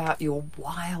playing out your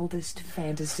wildest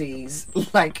fantasies,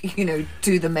 like,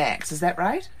 to the max. Is that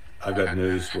right? I've got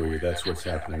news for you. That's what's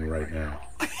happening right now.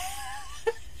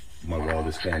 My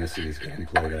wildest fantasy is getting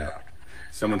played out.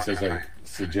 Someone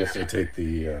suggests I take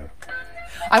the...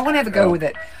 I want to have a go with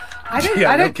it. I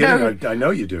don't know. I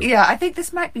know you do. Yeah, I think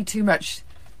this might be too much.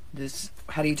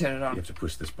 How do you turn it on? You have to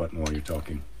push this button while you're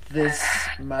talking. This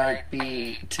might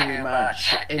be too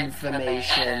much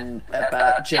information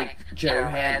about Jake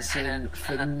Johansson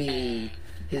for me,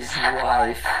 his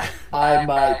wife. I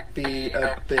might be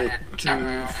a bit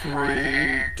too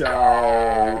freaked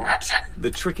out.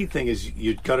 The tricky thing is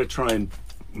you've got to try and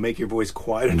make your voice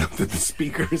quiet enough that the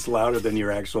speaker is louder than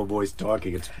your actual voice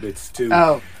talking. It's too...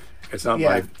 Oh. It's not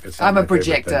I'm a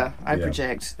projector. I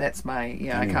project. That's my...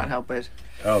 I can't help it.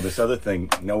 Oh, this other thing.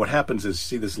 Now, what happens is,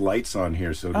 see, this light's on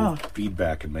here, so it'll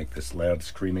feedback and make this loud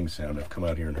screaming sound. I've come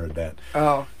out here and heard that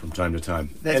from time to time.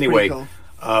 That's anyway, pretty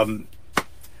cool.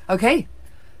 Okay.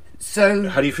 So...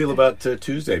 How do you feel about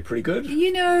Tuesday? Pretty good?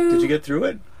 Did you get through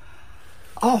it?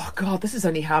 Oh, God, this is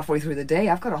only halfway through the day.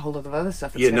 I've got a whole lot of other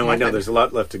stuff that's I know. There's a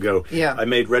lot left to go. Yeah. I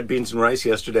made red beans and rice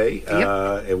yesterday.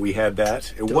 And we had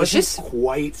that. It Delicious. wasn't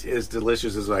quite as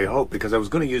delicious as I hoped because I was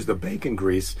going to use the bacon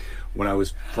grease when I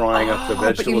was frying up the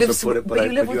vegetables. But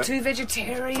you live with two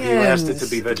vegetarians. You asked it to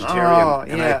be vegetarian. Oh,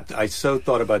 and yeah. I so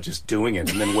thought about just doing it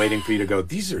and then waiting for you to go,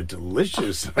 these are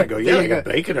delicious. I go, yeah, I got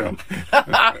bacon in them.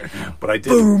 But I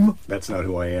didn't. Boom. That's not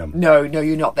who I am. No,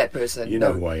 you're not that person. You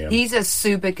know who I am. He's a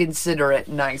super considerate,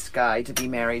 nice guy to be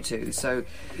married to. So,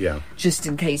 yeah. Just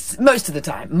in case, most of the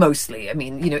time, mostly. I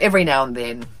mean, every now and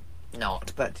then,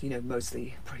 not, but,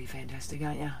 mostly pretty fantastic,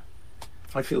 aren't you?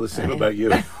 I feel the same about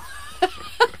you.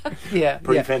 Yeah.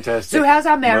 Pretty fantastic. So how's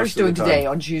our marriage doing today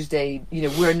on Tuesday?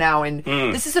 We're now in,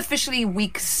 Mm. this is officially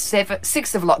week 6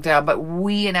 of lockdown, but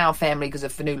we in our family, because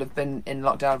of Fanul, have been in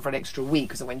lockdown for an extra week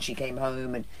because of when she came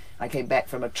home and I came back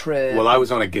from a trip. Well, I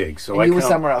was on a gig, so And you were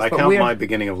somewhere else, I but count we're- my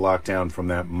beginning of lockdown from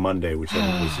that Monday, which I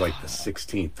think was like the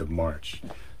 16th of March.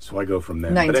 So I go from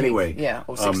there. 19th, But anyway. yeah,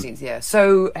 or 16th, yeah.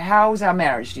 So how's our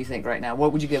marriage, do you think, right now?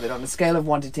 What would you give it on a scale of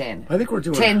 1 to 10? I think we're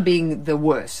doing 10 being the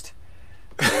worst.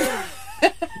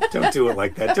 Don't do it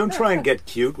like that. Don't try and get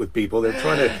cute with people. They're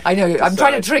trying to. I know. I'm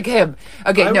trying to trick him.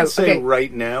 Okay, I no. would say Okay.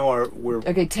 right now we're.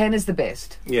 Okay, 10 is the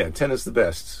best. Yeah, 10 is the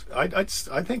best. I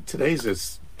think today's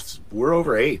is. We're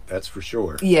over 8. That's for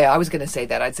sure. Yeah, I was going to say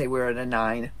that. I'd say we're at a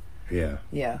 9. Yeah.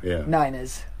 Yeah. Yeah.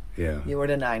 Niners. Yeah. You were at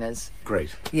a 9ers.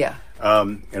 Great. Yeah.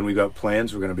 And we got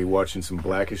plans. We're going to be watching some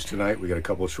Blackish tonight. We got a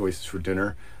couple of choices for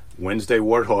dinner. Wednesday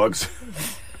warthogs.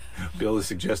 Bill is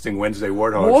suggesting Wednesday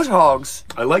warthogs. Warthogs.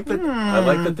 I like that. I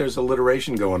like that. There's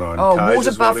alliteration going on. Oh, Kai's water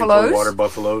is voting for buffaloes? Water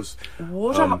buffaloes.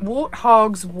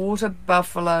 Warthogs, water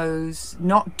buffaloes,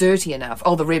 not dirty enough.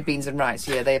 Oh, the red beans and rice.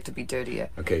 Yeah, they have to be dirtier.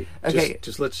 Okay. Okay.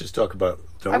 Just let's just talk about.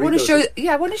 I want to show.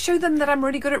 Yeah, I want to show them that I'm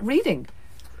really good at reading.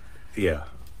 Yeah.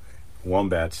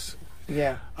 Wombats.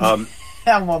 Yeah. Um,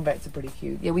 Our wombats are pretty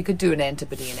cute. Yeah, we could do an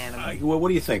Antipodean animal. well, what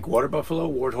do you think? Water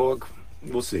buffalo, warthog?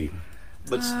 We'll see.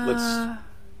 Let's.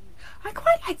 I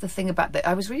quite like the thing about that.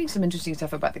 I was reading some interesting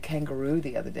stuff about the kangaroo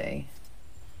the other day.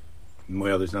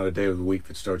 Well, there's not a day of the week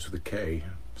that starts with a K,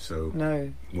 so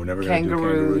No. we're never going to do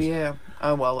Kangaroo, kangaroos. yeah.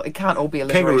 Oh, well, it can't all be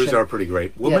alliteration. Kangaroos are pretty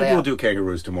great. Well, Yeah, maybe they we'll are. do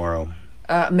kangaroos tomorrow.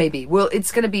 Maybe. Well,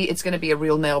 it's going to be a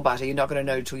real nail biter. You're not going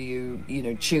to know till you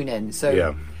tune in. So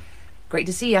Yeah. great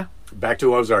to see you. Back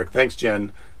to Ozark. Thanks,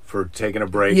 Jen, for taking a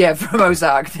break. Yeah, from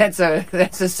Ozark. That's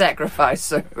a sacrifice.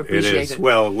 So It appreciate is. it.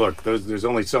 Well, look, there's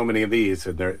only so many of these,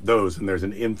 and there's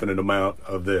an infinite amount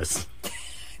of this.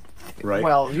 Right?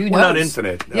 Well, who Well, not knows?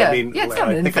 infinite. Yeah. I mean, Yeah, it's not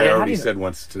I think infinite. I How do already you know? said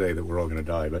once today that we're all going to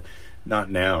die, but not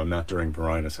now. Not during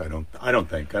Varinus. I don't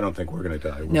think we're going to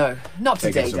die. We're No, not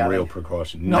taking today, some darling. real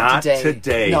precaution. Not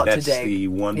today. Not That's today. the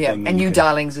one Yeah, thing. and that you can-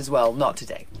 darlings as well. Not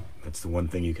today. That's the one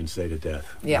thing you can say to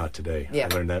death. Yeah. Not today. Yeah.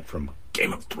 I learned that from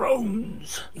Game of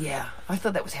Thrones. Yeah, I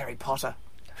thought that was Harry Potter.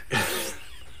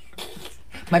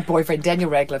 My boyfriend, Daniel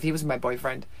Radcliffe, he was my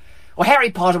boyfriend. Well,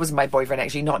 Harry Potter was my boyfriend,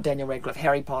 actually, not Daniel Radcliffe.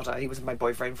 Harry Potter, he was my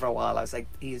boyfriend for a while. I was like,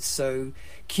 he is so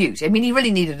cute. I mean, he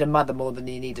really needed a mother more than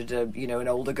he needed an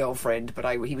older girlfriend, but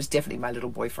he was definitely my little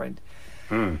boyfriend.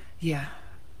 Yeah.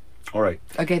 All right.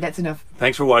 Okay, that's enough.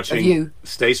 Thanks for watching. Of you.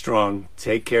 Stay strong.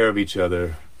 Take care of each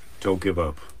other. Don't give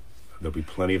up. There'll be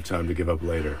plenty of time to give up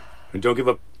later. And don't give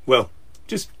up. Well,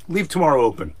 just leave tomorrow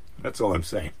open. That's all I'm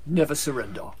saying. Never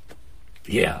surrender.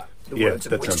 Yeah. The words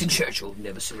of Winston Churchill,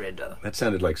 never surrender. That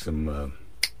sounded like some,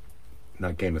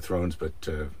 not Game of Thrones, but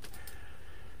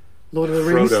Lord of the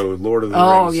Rings. Frodo, Lord of the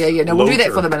Oh, Rings. yeah. No, we'll do that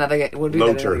Loter. for them another. We'll do that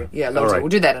Loter. another. Yeah, All Loter. right. We'll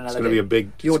do that another. It's going to be a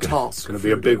big. Your it's task. going to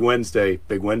be a big Wednesday.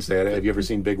 Big Wednesday. Have you ever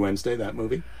seen Big Wednesday? That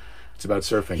movie? It's about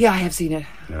surfing. Yeah, I have seen it.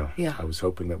 No. Yeah. I was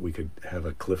hoping that we could have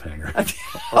a cliffhanger.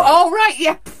 Oh, right,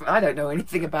 yeah. Pff, I don't know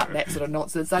anything about that sort of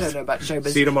nonsense. I don't know about showbiz.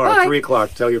 See you tomorrow, Bye.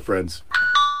 3:00. Tell your friends.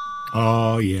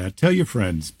 Oh, yeah. Tell your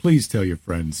friends. Please tell your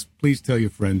friends. Please tell your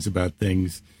friends about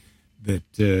things that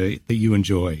you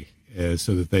enjoy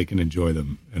so that they can enjoy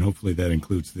them. And hopefully that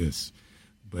includes this.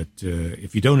 But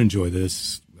if you don't enjoy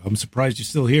this, I'm surprised you're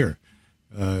still here.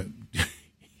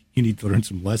 You need to learn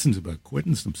some lessons about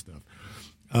quitting some stuff.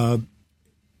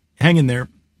 Hang in there.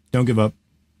 Don't give up.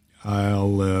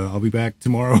 I'll be back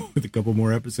tomorrow with a couple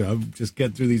more episodes. I'll just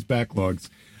get through these backlogs.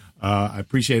 I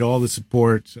appreciate all the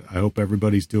support. I hope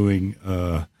everybody's doing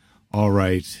all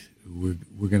right.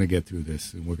 We're going to get through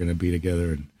this, and we're going to be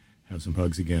together and have some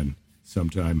hugs again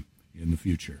sometime in the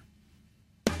future.